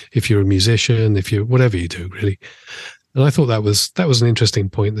you. If you're a musician, if you're whatever you do, really. And I thought that was an interesting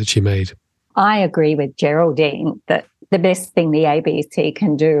point that she made. I agree with Geraldine that the best thing the ABC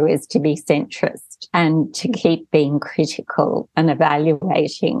can do is to be centrist and to keep being critical and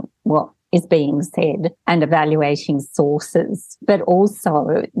evaluating what is being said and evaluating sources, but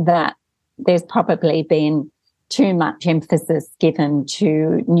also that there's probably been too much emphasis given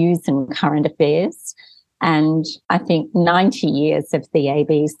to news and current affairs. And I think 90 years of the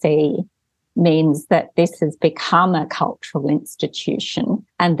ABC means that this has become a cultural institution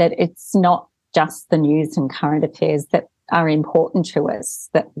and that it's not just the news and current affairs that are important to us,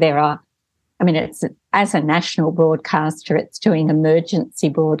 that there are, it's as a national broadcaster, it's doing emergency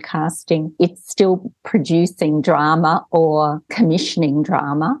broadcasting. It's still producing drama or commissioning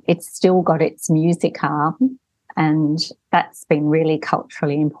drama. It's still got its music arm. And that's been really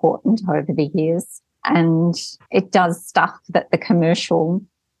culturally important over the years. And it does stuff that the commercial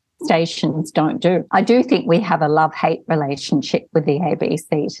stations don't do. I do think we have a love-hate relationship with the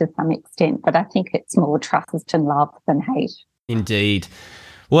ABC to some extent, but I think it's more trust and love than hate. Indeed.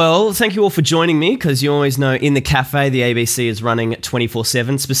 Well, thank you all for joining me, because you always know in the cafe the ABC is running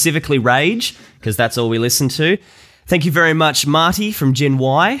 24/7, specifically Rage, because that's all we listen to. Thank you very much, Marty from Gen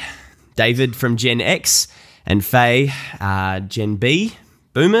Y, David from Gen X, and Faye, Gen B,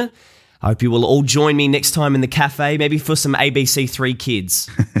 Boomer. I hope you will all join me next time in the cafe, maybe for some ABC 3 kids.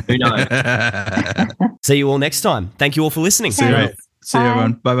 Who knows? See you all next time. Thank you all for listening. See you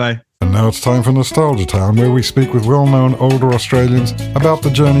everyone. Bye-bye. And now it's time for Nostalgia Town, where we speak with well-known older Australians about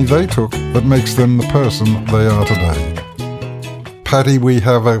the journey they took that makes them the person they are today. Patty, we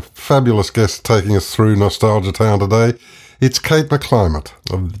have a fabulous guest taking us through Nostalgia Town today. It's Kate McClymont,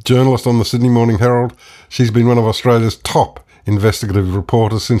 a journalist on the Sydney Morning Herald. She's been one of Australia's top investigative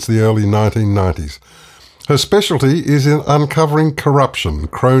reporters since the early 1990s. Her specialty is in uncovering corruption,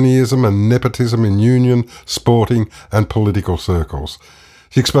 cronyism and nepotism in union, sporting and political circles.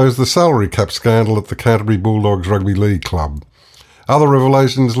 She exposed the salary cap scandal at the Canterbury Bulldogs Rugby League Club. Other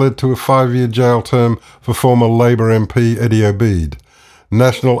revelations led to a 5-year jail term for former Labor MP Eddie Obeid.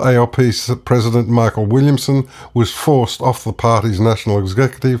 National ALP President Michael Williamson was forced off the party's national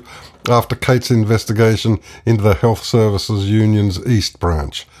executive after Kate's investigation into the Health Services Union's East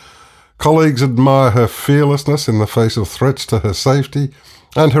Branch. Colleagues admire her fearlessness in the face of threats to her safety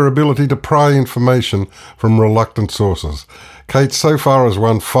and her ability to pry information from reluctant sources. Kate so far has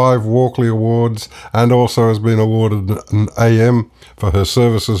won 5 Walkley Awards and also has been awarded an AM for her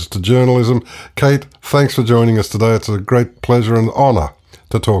services to journalism. Kate, thanks for joining us today. It's a great pleasure and honour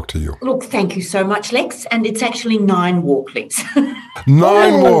to talk to you. Look, thank you so much, Lex. And it's actually 9 Walkleys.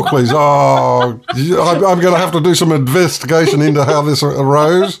 9 Walkleys. Oh, I'm going to have to do some investigation into how this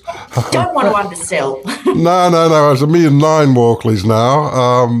arose. Don't want to undersell. No. It's a mere 9 Walkleys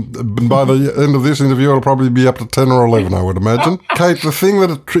now. By the end of this interview, it'll probably be up to 10 or 11, I would imagine. Kate, the thing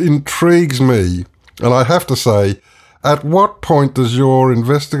that intrigues me, and I have to say, at what point does your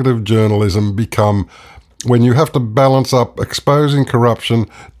investigative journalism become when you have to balance up exposing corruption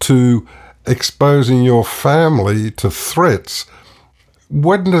to exposing your family to threats?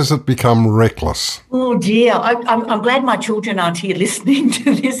 When does it become reckless? Oh, dear. I'm glad my children aren't here listening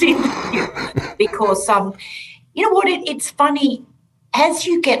to this interview because, you know what, it's funny. As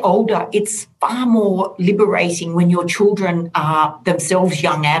you get older, it's far more liberating when your children are themselves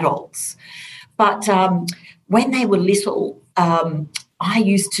young adults. But when they were little, I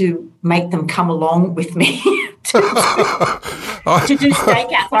used to make them come along with me to do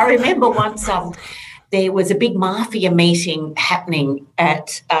stakeouts. I remember once there was a big mafia meeting happening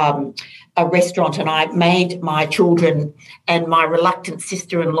at a restaurant, and I made my children and my reluctant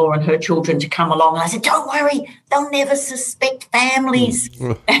sister-in-law and her children to come along. And I said, don't worry, they'll never suspect families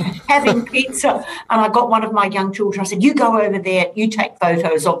having pizza. And I got one of my young children. I said, you go over there, you take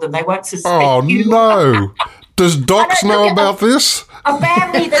photos of them. They won't suspect you. Oh, no. Does Docs know about this? A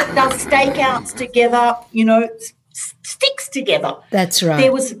family that does stakeouts together, you know, sticks together. That's right.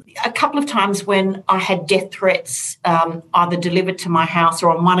 There was a couple of times when I had death threats either delivered to my house,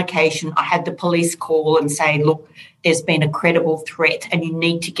 or on one occasion I had the police call and say, look, there's been a credible threat and you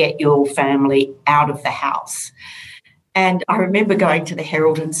need to get your family out of the house. And I remember going to the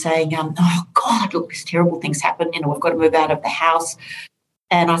Herald and saying, oh, God, look, this terrible thing's happened. You know, we've got to move out of the house.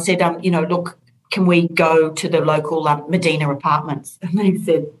 And I said, you know, look, can we go to the local Medina apartments? And they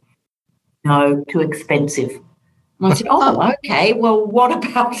said, no, too expensive. And I said, oh, okay, well, what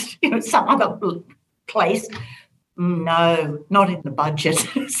about, you know, some other place? No, not in the budget.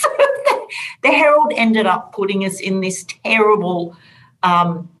 So the Herald ended up putting us in this terrible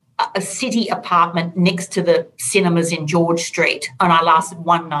a city apartment next to the cinemas in George Street. And I lasted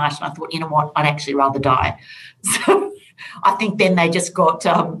one night and I thought, you know what, I'd actually rather die. So I think then they just got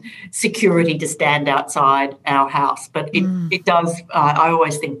security to stand outside our house. But it does, I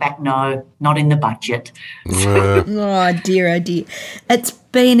always think back, no, not in the budget. Oh, dear, oh, dear. It's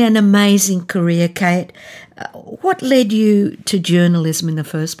been an amazing career, Kate. What led you to journalism in the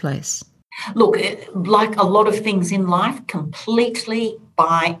first place? Look, like a lot of things in life, completely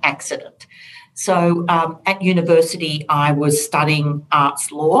by accident. So at university, I was studying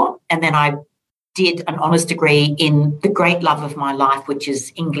arts law, and then I did an honours degree in the great love of my life, which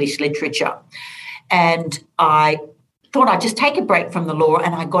is English literature. And I thought I'd just take a break from the law,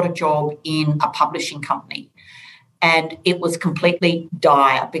 and I got a job in a publishing company. And it was completely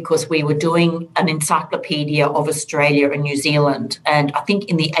dire because we were doing an encyclopedia of Australia and New Zealand. And I think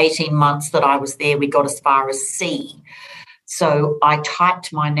in the 18 months that I was there, we got as far as C. So I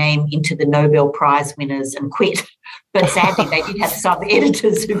typed my name into the Nobel Prize winners and quit. But sadly, they did have some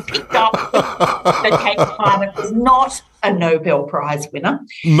editors who picked up that Kate Climate was not a Nobel Prize winner.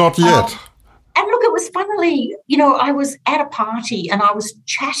 Not yet. And look, it was funnily, you know, I was at a party and I was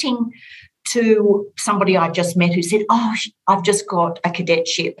chatting to somebody I just met who said, oh, I've just got a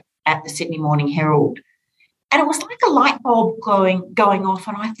cadetship at the Sydney Morning Herald. And it was like a light bulb going off,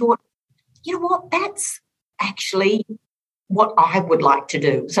 and I thought, you know what, that's actually what I would like to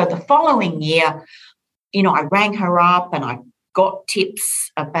do. So the following year, you know, I rang her up and I got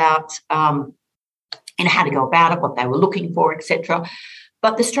tips about how to go about it, what they were looking for, etc.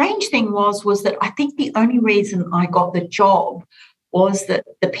 But the strange thing was that I think the only reason I got the job was that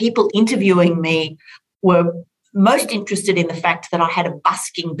the people interviewing me were most interested in the fact that I had a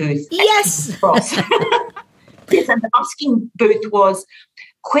busking booth. Yes. Yes, and the busking booth was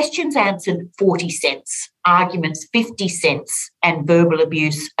questions answered 40 cents, arguments 50 cents, and verbal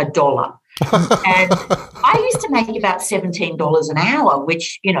abuse $1. And I used to make about $17 an hour,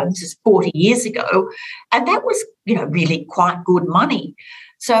 which, you know, this is 40 years ago, and that was, you know, really quite good money.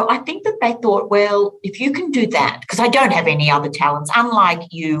 So I think that they thought, well, if you can do that, because I don't have any other talents, unlike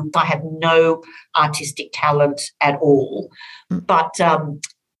you, I have no artistic talent at all, but,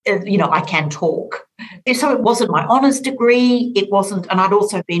 I can talk. So it wasn't my honours degree. It wasn't, and I'd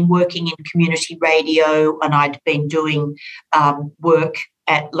also been working in community radio, and I'd been doing work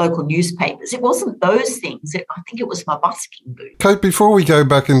at local newspapers. It wasn't those things. I think it was my busking boots. Kate, before we go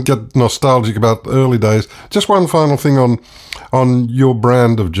back and get nostalgic about the early days, just one final thing on your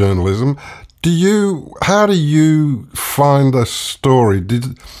brand of journalism. How do you find a story?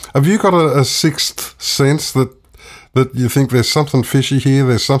 Have you got a sixth sense that you think there's something fishy here?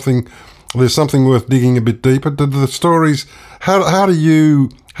 There's something worth digging a bit deeper. Do the stories? Does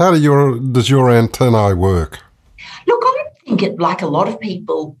your antennae work? Look, I think it, like a lot of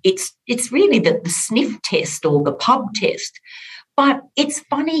people, it's really the sniff test or the pub test. But it's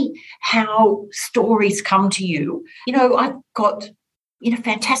funny how stories come to you. I've got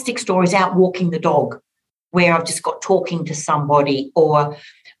fantastic stories out walking the dog, where I've just got talking to somebody, or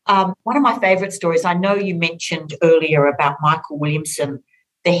one of my favourite stories, I know you mentioned earlier about Michael Williamson,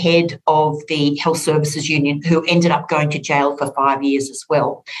 the head of the Health Services Union, who ended up going to jail for 5 years as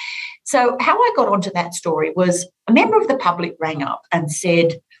well. So how I got onto that story was a member of the public rang up and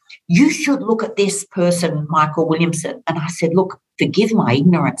said, you should look at this person, Michael Williamson. And I said, look, forgive my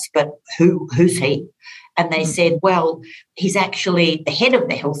ignorance, but who's he? And they said, well, he's actually the head of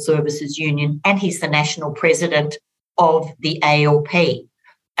the Health Services Union and he's the national president of the ALP.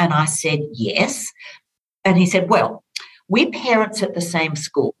 And I said, yes. And he said, well, we're parents at the same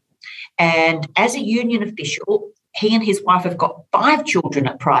school. And as a union official, he and his wife have got 5 children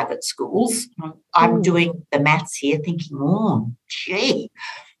at private schools. I'm doing the maths here thinking,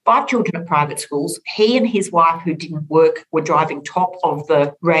 5 children at private schools. He and his wife, who didn't work, were driving top of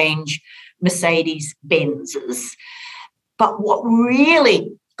the range Mercedes Benzes. But what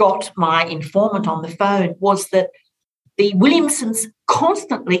really got my informant on the phone was that the Williamsons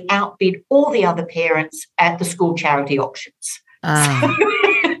constantly outbid all the other parents at the school charity auctions.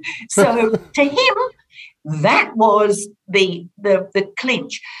 So to him, that was the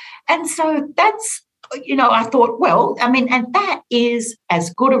clinch. And so that's, I thought, well, and that is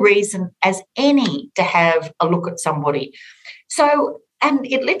as good a reason as any to have a look at somebody. So, and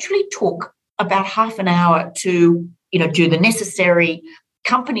it literally took about half an hour to, do the necessary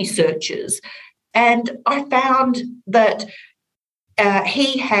company searches. And I found that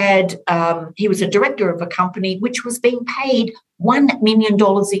he was a director of a company which was being paid $1 million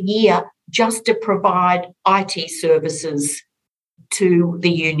a year just to provide IT services to the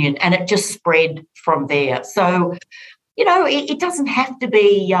union, and it just spread from there. So, it doesn't have to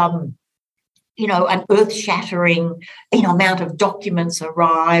be, an earth-shattering, amount of documents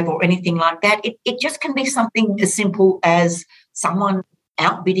arrive or anything like that. It just can be something as simple as someone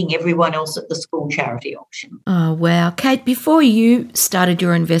outbidding everyone else at the school charity auction. Oh, wow. Kate, before you started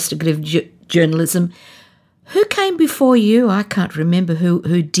your investigative journalism, who came before you? I can't remember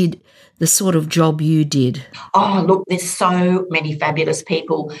who did the sort of job you did. Oh, look, there's so many fabulous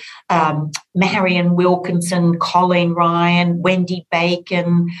people. Marion Wilkinson, Colleen Ryan, Wendy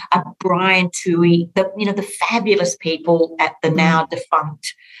Bacon, Brian Toohey, the fabulous people at the now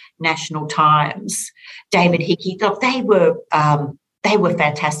defunct National Times, David Hickey. Look, they were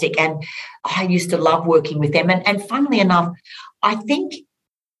fantastic, and I used to love working with them. And funnily enough, I think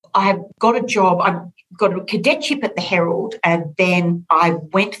I got a job. I got a cadetship at the Herald, and then I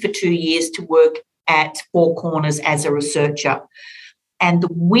went for 2 years to work at Four Corners as a researcher. And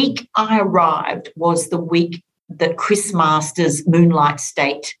the week I arrived was the week that Chris Masters' Moonlight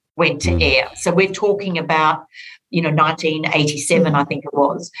State went to air. So we're talking about, 1987, I think it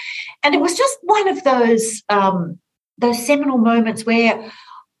was. And it was just one of those seminal moments where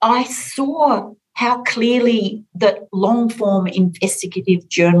I saw how clearly that long-form investigative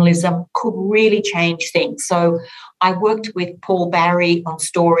journalism could really change things. So I worked with Paul Barry on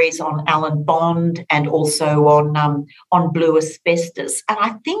stories on Alan Bond and also on Blue Asbestos. And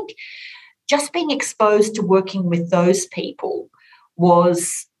I think just being exposed to working with those people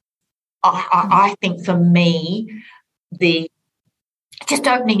was, I think for me, just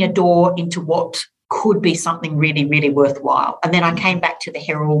opening a door into what could be something really, really worthwhile. And then I came back to the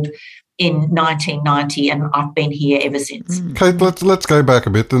Herald in 1990, and I've been here ever since. Kate, let's go back a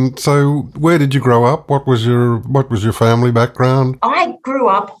bit. And so, where did you grow up? What was your family background? I grew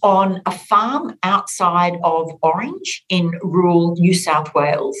up on a farm outside of Orange in rural New South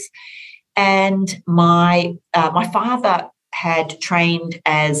Wales, and my father had trained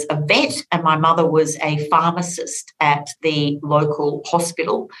as a vet, and my mother was a pharmacist at the local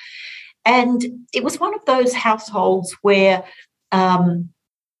hospital. And it was one of those households where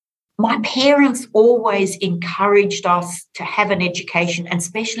my parents always encouraged us to have an education, and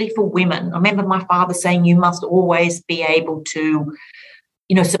especially for women. I remember my father saying, you must always be able to,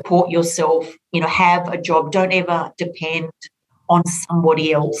 support yourself, have a job. Don't ever depend on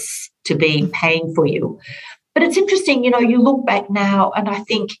somebody else to be paying for you. But it's interesting, you look back now and I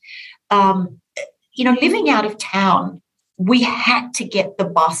think, living out of town, we had to get the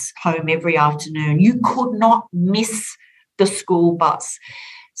bus home every afternoon. You could not miss the school bus.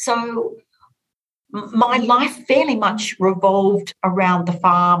 So my life fairly much revolved around the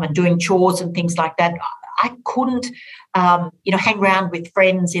farm and doing chores and things like that. I couldn't, hang around with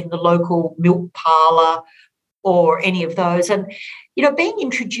friends in the local milk parlour or any of those. And, being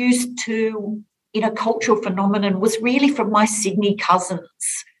introduced to, cultural phenomenon was really from my Sydney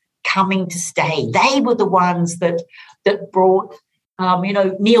cousins coming to stay. They were the ones that brought,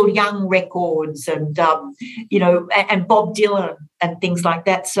 Neil Young records and, and Bob Dylan and things like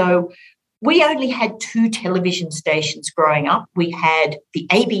that. So we only had 2 television stations growing up. We had the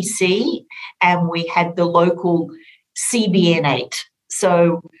ABC and we had the local CBN 8.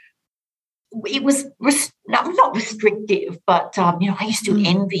 So it was not restrictive, but, I used to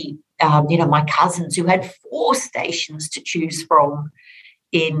envy, my cousins who had 4 stations to choose from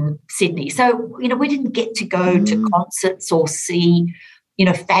in Sydney. So, we didn't get to go to concerts or see,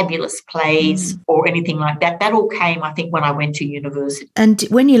 fabulous plays or anything like that. That all came, I think, when I went to university. And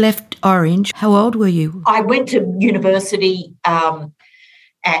when you left Orange, how old were you? I went to university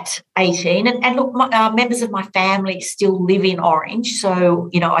at 18. And look, members of my family still live in Orange. So,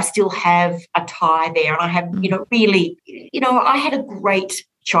 I still have a tie there. And I have, really, I had a great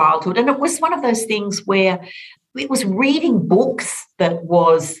childhood. And it was one of those things where it was reading books that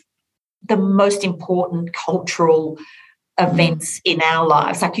was the most important cultural events in our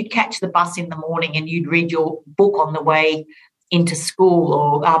lives. Like you'd catch the bus in the morning and you'd read your book on the way into school,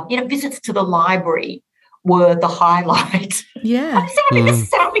 or, visits to the library were the highlight. Yeah. It's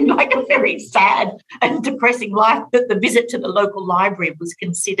sounding like a very sad and depressing life, that the visit to the local library was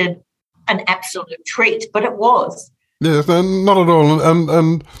considered an absolute treat, but it was. Yes, not at all.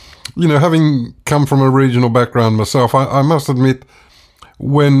 And having come from a regional background myself, I must admit,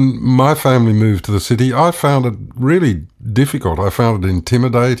 when my family moved to the city, I found it really difficult. I found it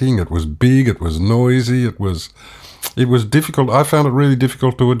intimidating. It was big. It was noisy. It was difficult. I found it really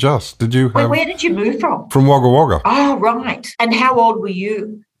difficult to adjust. Did you have? Where did you move from? From Wagga Wagga. Oh, right. And how old were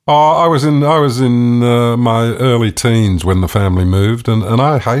you? Oh, I was in my early teens when the family moved, and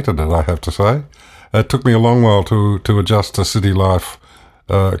I hated it, I have to say. It took me a long while to adjust to city life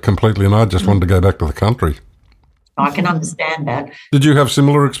completely, and I just wanted to go back to the country. I can understand that. Did you have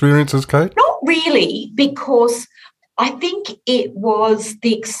similar experiences, Kate? Not really, because I think it was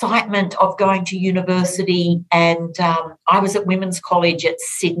the excitement of going to university, and I was at Women's College at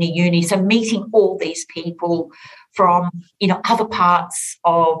Sydney Uni, so meeting all these people from, other parts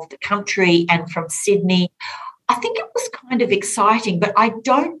of the country and from Sydney. I think it was kind of exciting, but I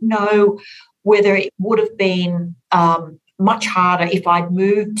don't know whether it would have been much harder if I'd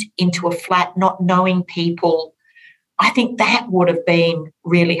moved into a flat not knowing people. I think that would have been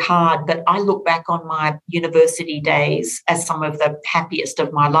really hard, but I look back on my university days as some of the happiest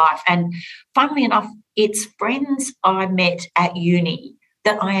of my life. And funnily enough, it's friends I met at uni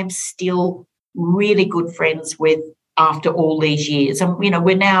that I am still really good friends with after all these years. And,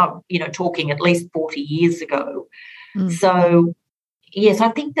 we're now, talking at least 40 years ago. So, yes, I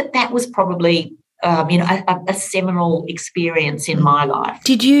think that was probably a seminal experience in my life.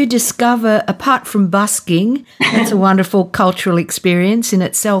 Did you discover, apart from busking, that's a wonderful cultural experience in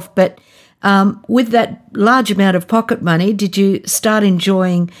itself, but with that large amount of pocket money, did you start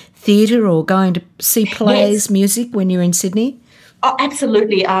enjoying theatre or going to see plays, music when you were in Sydney? Oh,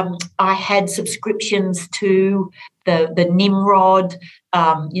 absolutely. I had subscriptions to the Nimrod.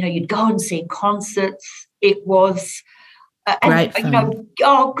 You'd go and see concerts. It was great fun.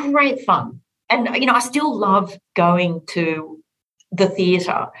 Great fun. And, I still love going to the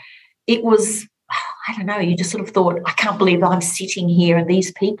theatre. It was, I don't know, you just sort of thought, I can't believe I'm sitting here and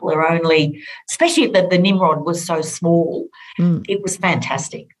these people are only, especially the Nimrod was so small. It was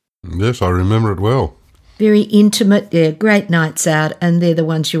fantastic. Yes, I remember it well. Very intimate, great nights out, and they're the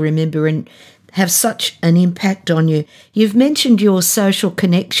ones you remember and have such an impact on you. You've mentioned your social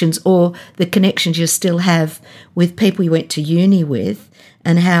connections, or the connections you still have with people you went to uni with,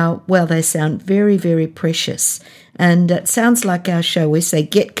 and how, well, they sound very, very precious. And it sounds like our show. We say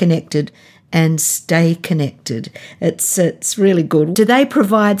get connected and stay connected. It's really good. Do they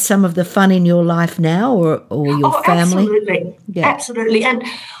provide some of the fun in your life now, or your family? Absolutely. Yeah. Absolutely. And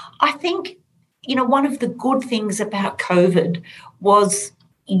I think, one of the good things about COVID was,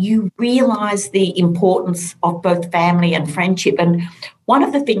 you realise the importance of both family and friendship. And one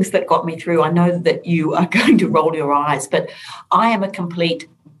of the things that got me through, I know that you are going to roll your eyes, but I am a complete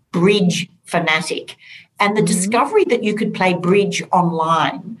bridge fanatic. And the discovery that you could play bridge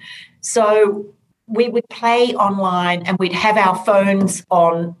online. So we would play online and we'd have our phones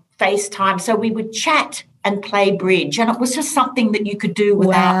on FaceTime. So we would chat and play bridge. And it was just something that you could do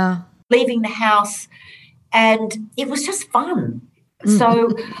without leaving the house. And it was just fun.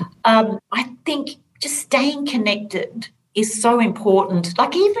 So I think just staying connected is so important.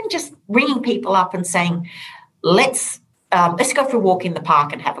 Like even just ringing people up and saying, let's go for a walk in the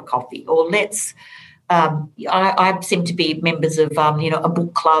park and have a coffee, or let's I seem to be members of a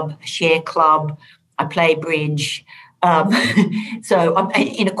book club, a share club. I play bridge. So I'm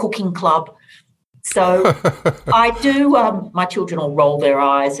in a cooking club. So I do. My children all roll their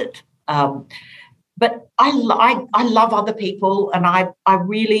eyes at. But I love other people, and I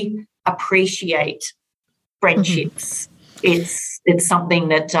really appreciate friendships. It's something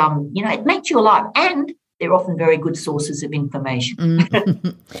that it makes you alive, and they're often very good sources of information.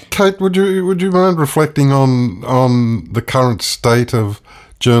 Kate, would you mind reflecting on the current state of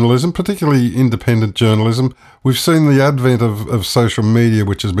journalism, particularly independent journalism? We've seen the advent of social media,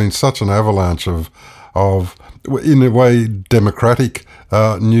 which has been such an avalanche of in a way democratic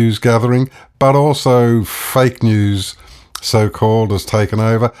news gathering, but also fake news, so-called, has taken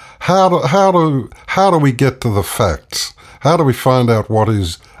over. How do we get to the facts? How do we find out what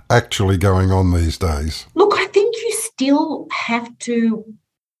is actually going on these days? Look, I think you still have to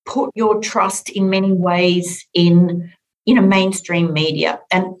put your trust in many ways in mainstream media,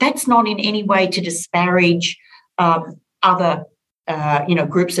 and that's not in any way to disparage other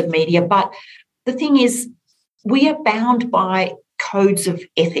groups of media. But the thing is, we are bound by codes of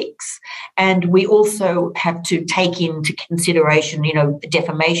ethics, and we also have to take into consideration, the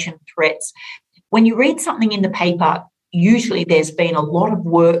defamation threats. When you read something in the paper, usually there's been a lot of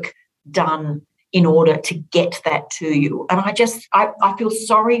work done in order to get that to you. And I feel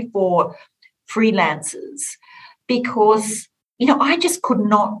sorry for freelancers because, I just could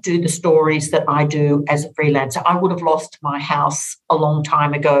not do the stories that I do as a freelancer. I would have lost my house a long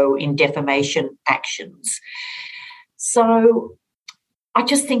time ago in defamation actions. So I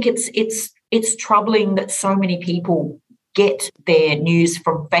just think it's troubling that so many people get their news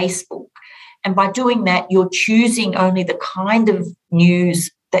from Facebook. And by doing that, you're choosing only the kind of news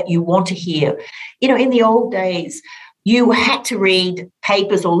that you want to hear. In the old days, you had to read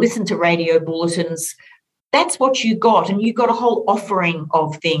papers or listen to radio bulletins. That's what you got, and you got a whole offering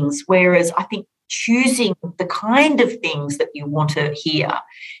of things, whereas I think choosing the kind of things that you want to hear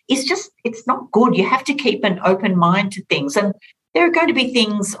it's not good. You have to keep an open mind to things. And there are going to be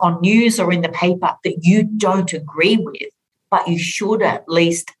things on news or in the paper that you don't agree with, but you should at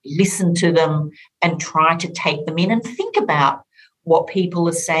least listen to them and try to take them in and think about what people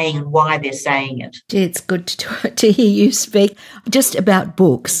are saying and why they're saying it. It's good to hear you speak. Just about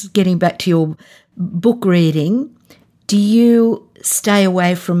books, getting back to your book reading, do you stay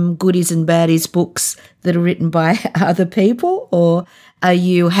away from goodies and baddies books that are written by other people, or are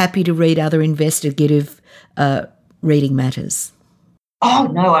you happy to read other investigative reading matters? Oh,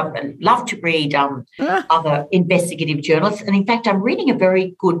 no, I love to read other investigative journalists. And in fact, I'm reading a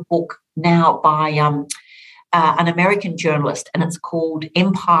very good book now by an American journalist, and it's called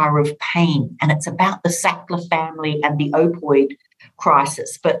Empire of Pain, and it's about the Sackler family and the opioid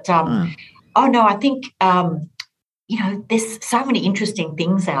crisis. But, I think, there's so many interesting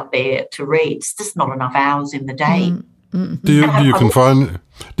things out there to read. It's just not enough hours in the day. Do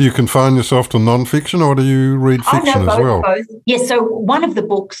you confine yourself to non-fiction, or do you read fiction as well? Both. Yes. So one of the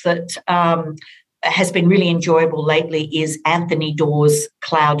books that has been really enjoyable lately is Anthony Doerr's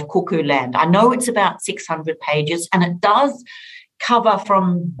Cloud Cuckoo Land. I know it's about 600 pages, and it does cover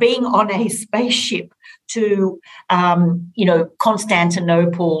from being on a spaceship to,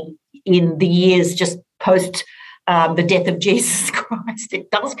 Constantinople in the years just post the death of Jesus Christ. It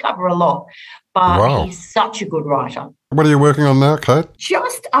does cover a lot, but he's such a good writer. What are you working on now, Kate?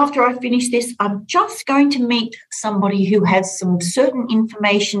 Just after I finish this, I'm just going to meet somebody who has some certain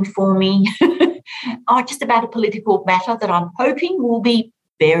information for me just about a political matter that I'm hoping will be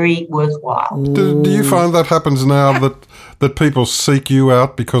very worthwhile. Do you find that happens now that people seek you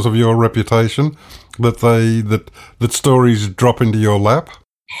out because of your reputation, that stories drop into your lap?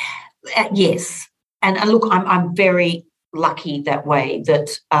 Yes. And look, I'm very lucky that way,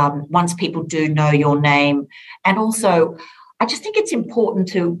 that once people do know your name. And also, I just think it's important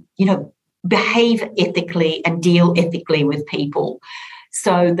to, behave ethically and deal ethically with people,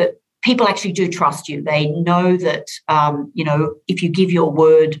 so that people actually do trust you. They know that, if you give your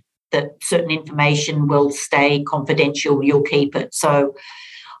word that certain information will stay confidential, you'll keep it. So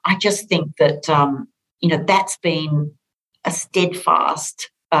I just think that, that's been a steadfast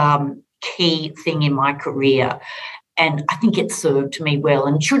key thing in my career. And I think it served me well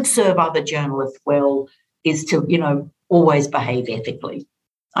and should serve other journalists well, is to, always behave ethically.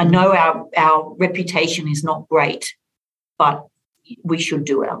 I know our reputation is not great, but we should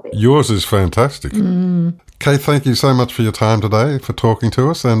do our best. Yours is fantastic. Kate, thank you so much for your time today, for talking to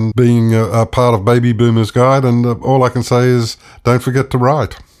us and being a part of Baby Boomers Guide. And all I can say is don't forget to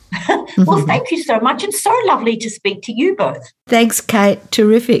write. Well, thank you so much. It's so lovely to speak to you both. Thanks, Kate.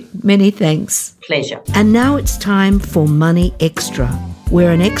 Terrific. Many thanks. Pleasure. And now it's time for Money Extra,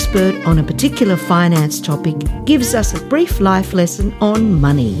 where an expert on a particular finance topic gives us a brief life lesson on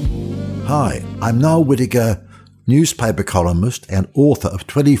money. Hi, I'm Noel Whittaker, newspaper columnist and author of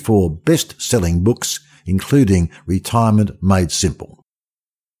 24 best-selling books, including Retirement Made Simple.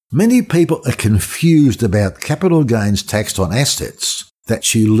 Many people are confused about capital gains tax on assets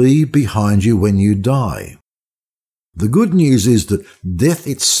that you leave behind you when you die. The good news is that death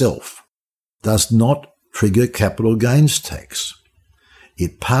itself does not trigger capital gains tax.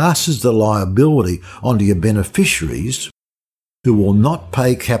 It passes the liability onto your beneficiaries, who will not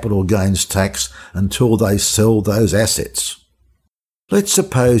pay capital gains tax until they sell those assets. Let's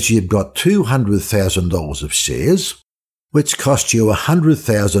suppose you've got $200,000 of shares, which cost you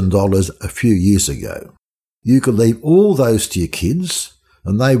 $100,000 a few years ago. You could leave all those to your kids,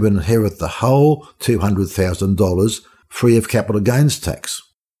 and they would inherit the whole $200,000 free of capital gains tax.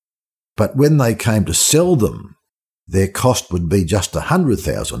 But when they came to sell them, their cost would be just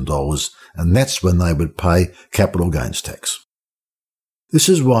 $100,000, and that's when they would pay capital gains tax. This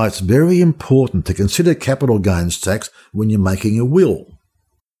is why it's very important to consider capital gains tax when you're making a will.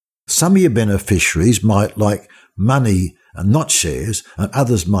 Some of your beneficiaries might like money and not shares, and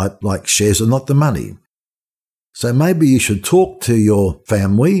others might like shares and not the money. So maybe you should talk to your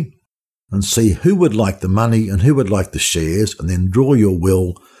family and see who would like the money and who would like the shares, and then draw your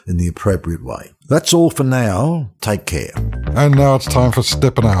will in the appropriate way. That's all for now. Take care. And now it's time for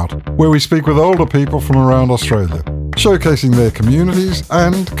Stepping Out, where we speak with older people from around Australia, showcasing their communities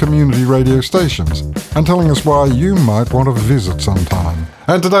and community radio stations, and telling us why you might want to visit sometime.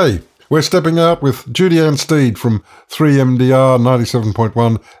 And today, we're stepping out with Judy Ann Steed from 3MDR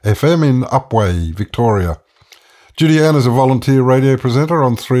 97.1 FM in Upwey, Victoria. Judy Ann is a volunteer radio presenter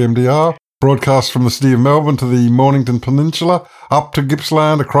on 3MDR, broadcasts from the city of Melbourne to the Mornington Peninsula, up to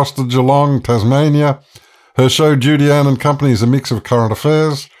Gippsland, across to Geelong, Tasmania. Her show, Judy Ann and Company, is a mix of current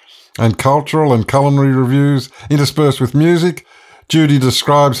affairs and cultural and culinary reviews interspersed with music. Judy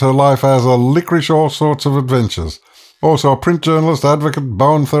describes her life as a licorice all sorts of adventures. Also a print journalist, advocate,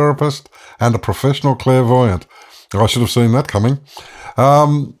 Bowen therapist, and a professional clairvoyant. I should have seen that coming.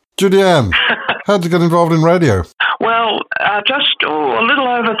 Judy Ann, how'd you get involved in radio? Well, a little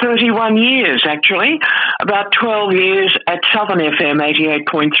over 31 years, actually. About 12 years at Southern FM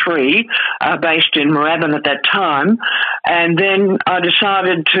 88.3, based in Moorabbin at that time. And then I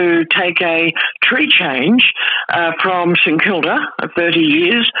decided to take a tree change from St Kilda, 30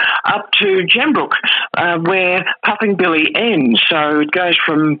 years, up to Gembrook, where Puffing Billy ends. So it goes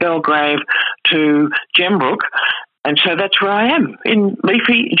from Belgrave to Gembrook. And so that's where I am, in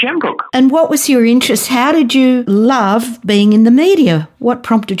leafy Gembrook. And what was your interest? How did you love being in the media? What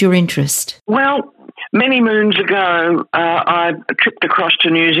prompted your interest? Well, many moons ago, I tripped across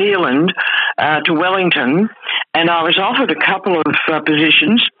to New Zealand, to Wellington, and I was offered a couple of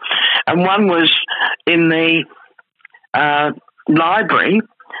positions, and one was in the library.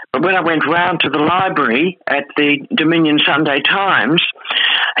 But when I went round to the library at the Dominion Sunday Times,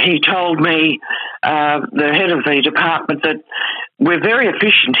 he told me, the head of the department, that we're very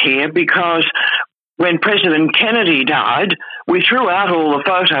efficient here because when President Kennedy died, we threw out all the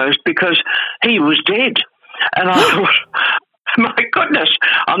photos because he was dead. And I thought, my goodness,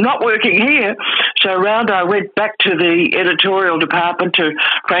 I'm not working here. So round I went back to the editorial department, to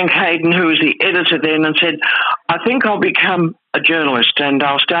Frank Hayden, who was the editor then, and said, I think I'll become a journalist and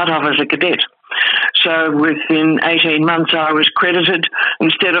I'll start off as a cadet. So within 18 months I was credited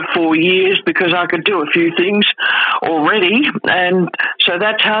instead of 4 years because I could do a few things already, and so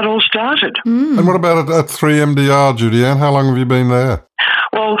that's how it all started. And what about at 3MDR, Judy Ann? How long have you been there?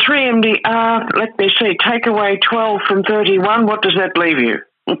 Well, 3MDR, let me see, take away 12 from 31, what does that leave you?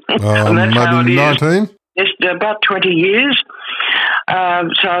 And that's maybe 19? It's about 20 years.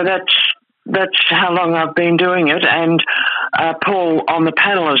 So that's how long I've been doing it. And Paul on the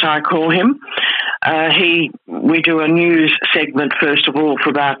panel, as I call him, we do a news segment, first of all, for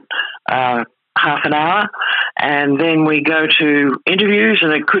about half an hour, and then we go to interviews,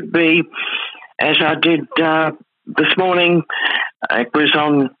 and it could be, as I did this morning, it was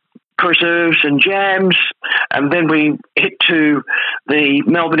on preserves and jams, and then we hit to the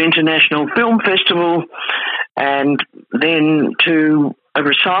Melbourne International Film Festival, and then to a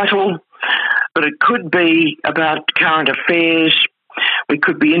recital. But it could be about current affairs. We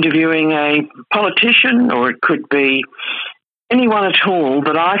could be interviewing a politician, or it could be anyone at all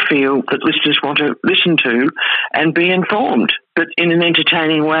that I feel that listeners want to listen to and be informed, but in an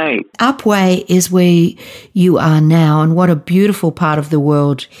entertaining way. Upwey is where you are now, and what a beautiful part of the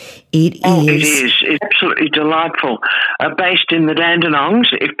world it is. Oh, it is. It's absolutely delightful. Based in the Dandenongs,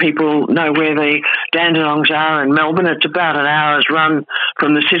 if people know where the Dandenongs are in Melbourne, it's about an hour's run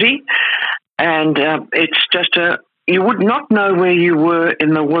from the city, and it's just you would not know where you were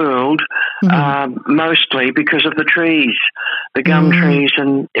in the world, mostly because of the trees, the gum trees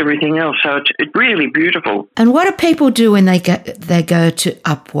and everything else. So it's really beautiful. And what do people do when they go to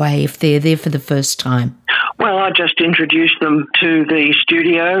Upwey if they're there for the first time? Well, I just introduce them to the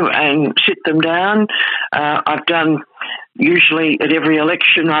studio and sit them down. I've done, usually at every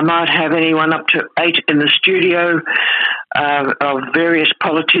election, I might have anyone up to 8 in the studio of various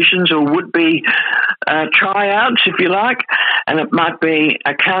politicians or would-be tryouts, if you like, and it might be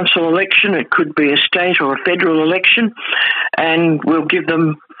a council election, it could be a state or a federal election, and we'll give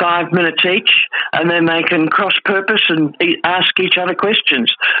them 5 minutes each, and then they can cross-purpose and ask each other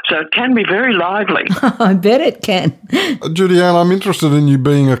questions. So it can be very lively. I bet it can. Judy-Ann, I'm interested in you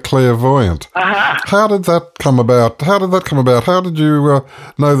being a clairvoyant. How did that come about? How did you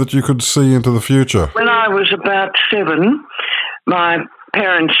know that you could see into the future? When I was about 7, my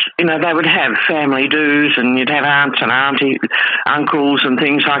parents, they would have family dues, and you'd have aunts and uncles and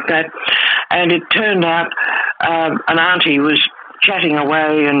things like that. And it turned out an auntie was chatting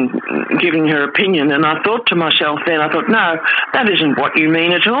away and giving her opinion, and I thought to myself then, no, that isn't what you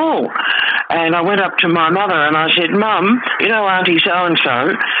mean at all. And I went up to my mother and I said, Mum, Auntie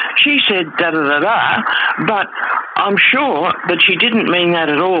so-and-so, she said da-da-da-da, but I'm sure that she didn't mean that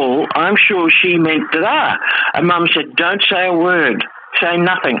at all. I'm sure she meant da-da. And Mum said, don't say a word. Say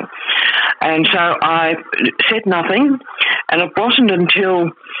nothing. And so I said nothing, and it wasn't until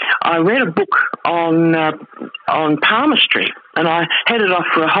I read a book on palmistry, and I headed off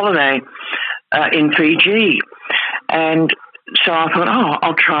for a holiday in Fiji, and so I thought,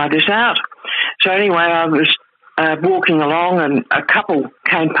 I'll try this out. So anyway, I was walking along, and a couple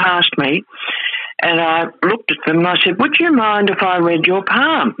came past me, and I looked at them, and I said, would you mind if I read your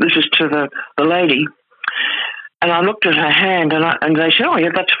palm? This is to the lady. And I looked at her hand, and they said, oh, yeah,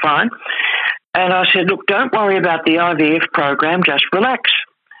 that's fine. And I said, look, don't worry about the IVF program, just relax.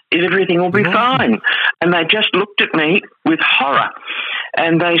 Everything will be fine. And they just looked at me with horror.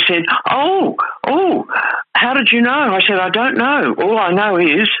 And they said, oh, how did you know? I said, I don't know. All I know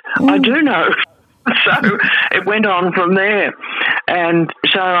is I do know. So it went on from there. And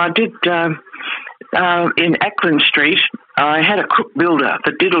so I did... in Acland Street, I had a crook builder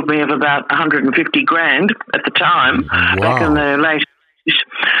that diddled me of about 150 grand at the time, back in the late 80s.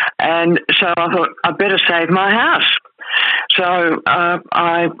 And so I thought, I'd better save my house. So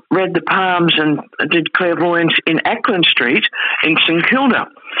I read the palms and did clairvoyance in Acland Street in St Kilda.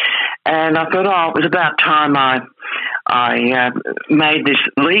 And I thought, it was about time I made this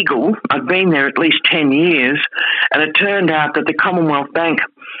legal. I'd been there at least 10 years, and it turned out that the Commonwealth Bank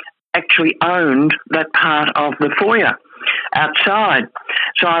actually owned that part of the foyer outside.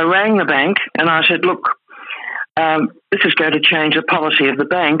 So I rang the bank and I said, look, this is going to change the policy of the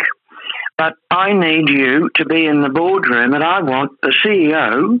bank, but I need you to be in the boardroom, and I want the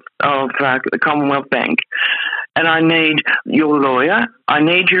CEO of the Commonwealth Bank, and I need your lawyer, I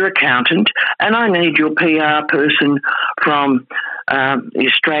need your accountant, and I need your PR person from the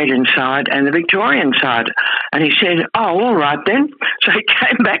Australian side and the Victorian side. And he said, all right then. So he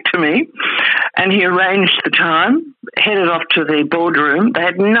came back to me and he arranged the time, headed off to the boardroom. They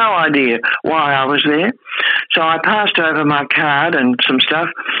had no idea why I was there. So I passed over my card and some stuff,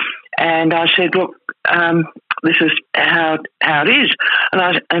 and I said, look, this is how it is.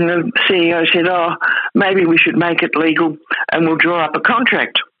 And the CEO said, maybe we should make it legal and we'll draw up a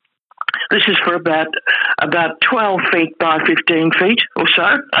contract. This is for about 12 feet by 15 feet or so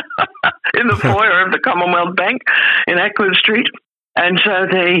in the foyer of the Commonwealth Bank in Acland Street. And so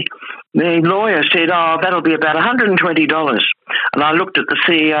the lawyer said, that'll be about $120. And I looked at the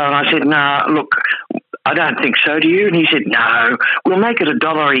CEO and I said, no, look, I don't think so, do you? And he said, no, we'll make it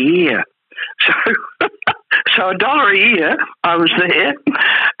 $1 a year. So $1 a year, I was there,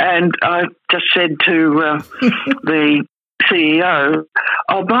 and I just said to the CEO,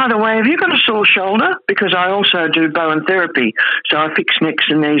 oh, by the way, have you got a sore shoulder? Because I also do Bowen therapy, so I fix necks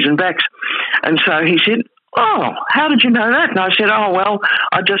and knees and backs. And so he said, oh, how did you know that? And I said, oh, well,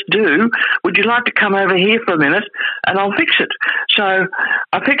 I just do. Would you like to come over here for a minute and I'll fix it? So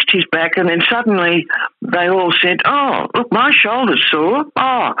I fixed his back, and then suddenly they all said, oh, look, my shoulder's sore.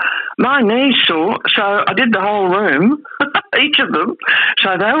 Oh, my knee's sore. So I did the whole room, each of them.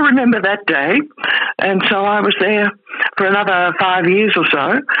 So they'll remember that day. And so I was there for another 5 years or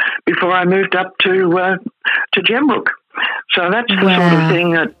so before I moved up to Gembrook. So that's the sort of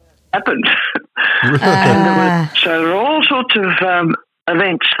thing that happened. So there are all sorts of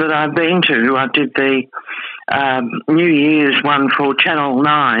events that I've been to. I did the New Year's one for Channel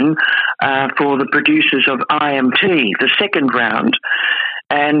 9 for the producers of IMT, the second round.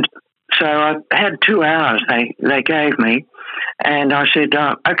 And so I had 2 hours they gave me. And I said,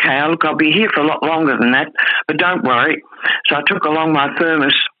 okay, look, I'll be here for a lot longer than that, but don't worry. So I took along my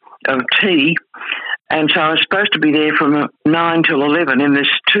thermos of tea. And so I was supposed to be there from 9 till 11 in this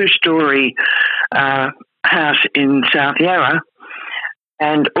 2-story house in South Yarra.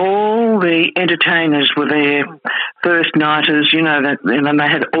 And all the entertainers were there, first nighters, and they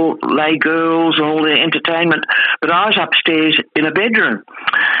had all lay girls, all their entertainment. But I was upstairs in a bedroom.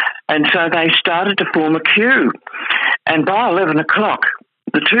 And so they started to form a queue. And by 11 o'clock,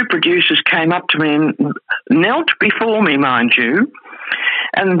 the 2 producers came up to me and knelt before me, mind you,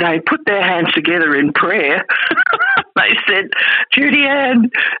 and they put their hands together in prayer. They said, Judy-Ann,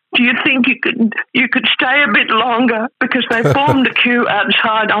 do you think you could stay a bit longer? Because they formed a queue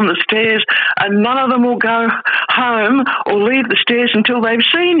outside on the stairs, and none of them will go home or leave the stairs until they've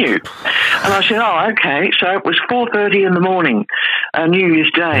seen you. And I said, oh, okay. So it was 4:30 in the morning, New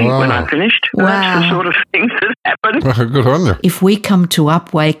Year's Day, when I finished. Wow. That's the sort of things that happened. Good on you. If we come to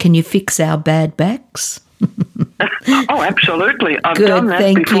Upwey, can you fix our bad backs? Oh, absolutely. I've Good, done that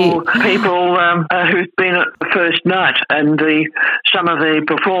thank before. you. People who've been at the first night, and some of the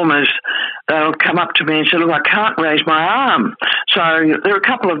performers, they'll come up to me and say, look, I can't raise my arm. So there are a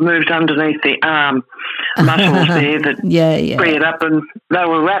couple of moves underneath the arm muscles there that free it up, and they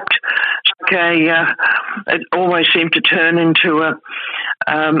were wrapped. Okay, it always seemed to turn into a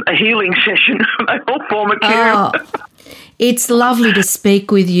healing session. They all form a queue. Oh. It's lovely to speak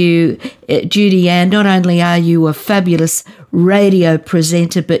with you, Judy-Ann. Not only are you a fabulous radio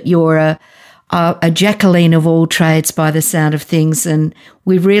presenter, but you're a Jacqueline of all trades by the sound of things, and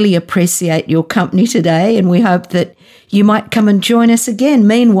we really appreciate your company today, and we hope that you might come and join us again.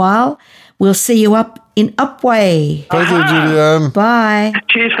 Meanwhile, we'll see you up in Upwey. Thank you, Judy-Ann. Bye.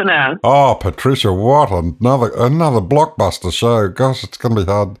 Cheers for now. Oh, Patricia, what another blockbuster show. Gosh, it's going to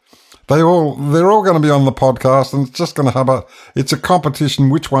be hard. They're all going to be on the podcast, and it's just going to it's a competition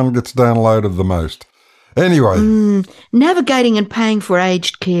which one gets downloaded the most. Anyway. Navigating and paying for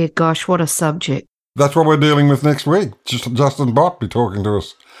aged care, gosh, what a subject. That's what we're dealing with next week. Justin Bott be talking to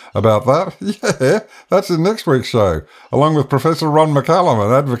us about that. Yeah, that's in next week's show, along with Professor Ron McCallum,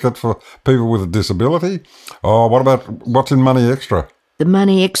 an advocate for people with a disability. Oh, what about what's in Money Extra? The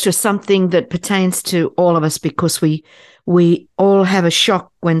Money Extra, something that pertains to all of us, because we all have a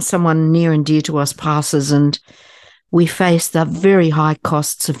shock when someone near and dear to us passes, and we face the very high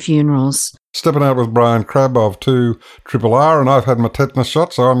costs of funerals. Stepping out with Brian Crabb of 2RRR, and I've had my tetanus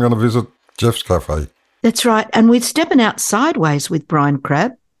shot, so I'm going to visit Jeff's Cafe. That's right, and we're stepping out sideways with Brian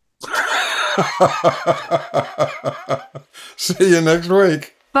Crabb. See you next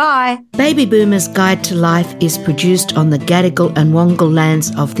week. Bye. Baby Boomers Guide to Life is produced on the Gadigal and Wongal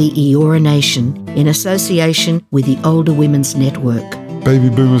lands of the Eora Nation in association with the Older Women's Network. Baby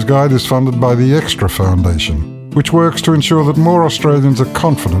Boomers Guide is funded by the Extra Foundation, which works to ensure that more Australians are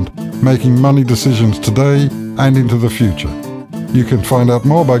confident making money decisions today and into the future. You can find out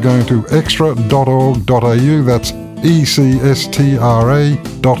more by going to extra.org.au. That's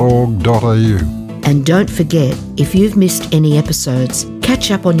ECSTRA.org.au. And don't forget, if you've missed any episodes, catch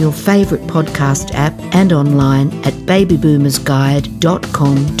up on your favourite podcast app and online at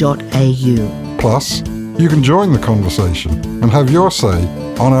babyboomersguide.com.au. Plus, you can join the conversation and have your say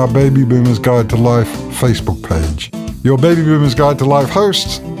on our Baby Boomers Guide to Life Facebook page. Your Baby Boomers Guide to Life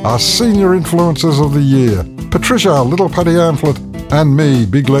hosts are Senior Influencers of the Year, Patricia Little Paddy Amphlett, and me,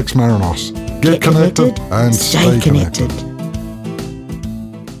 Big Lex Marinos. Get connected and stay connected.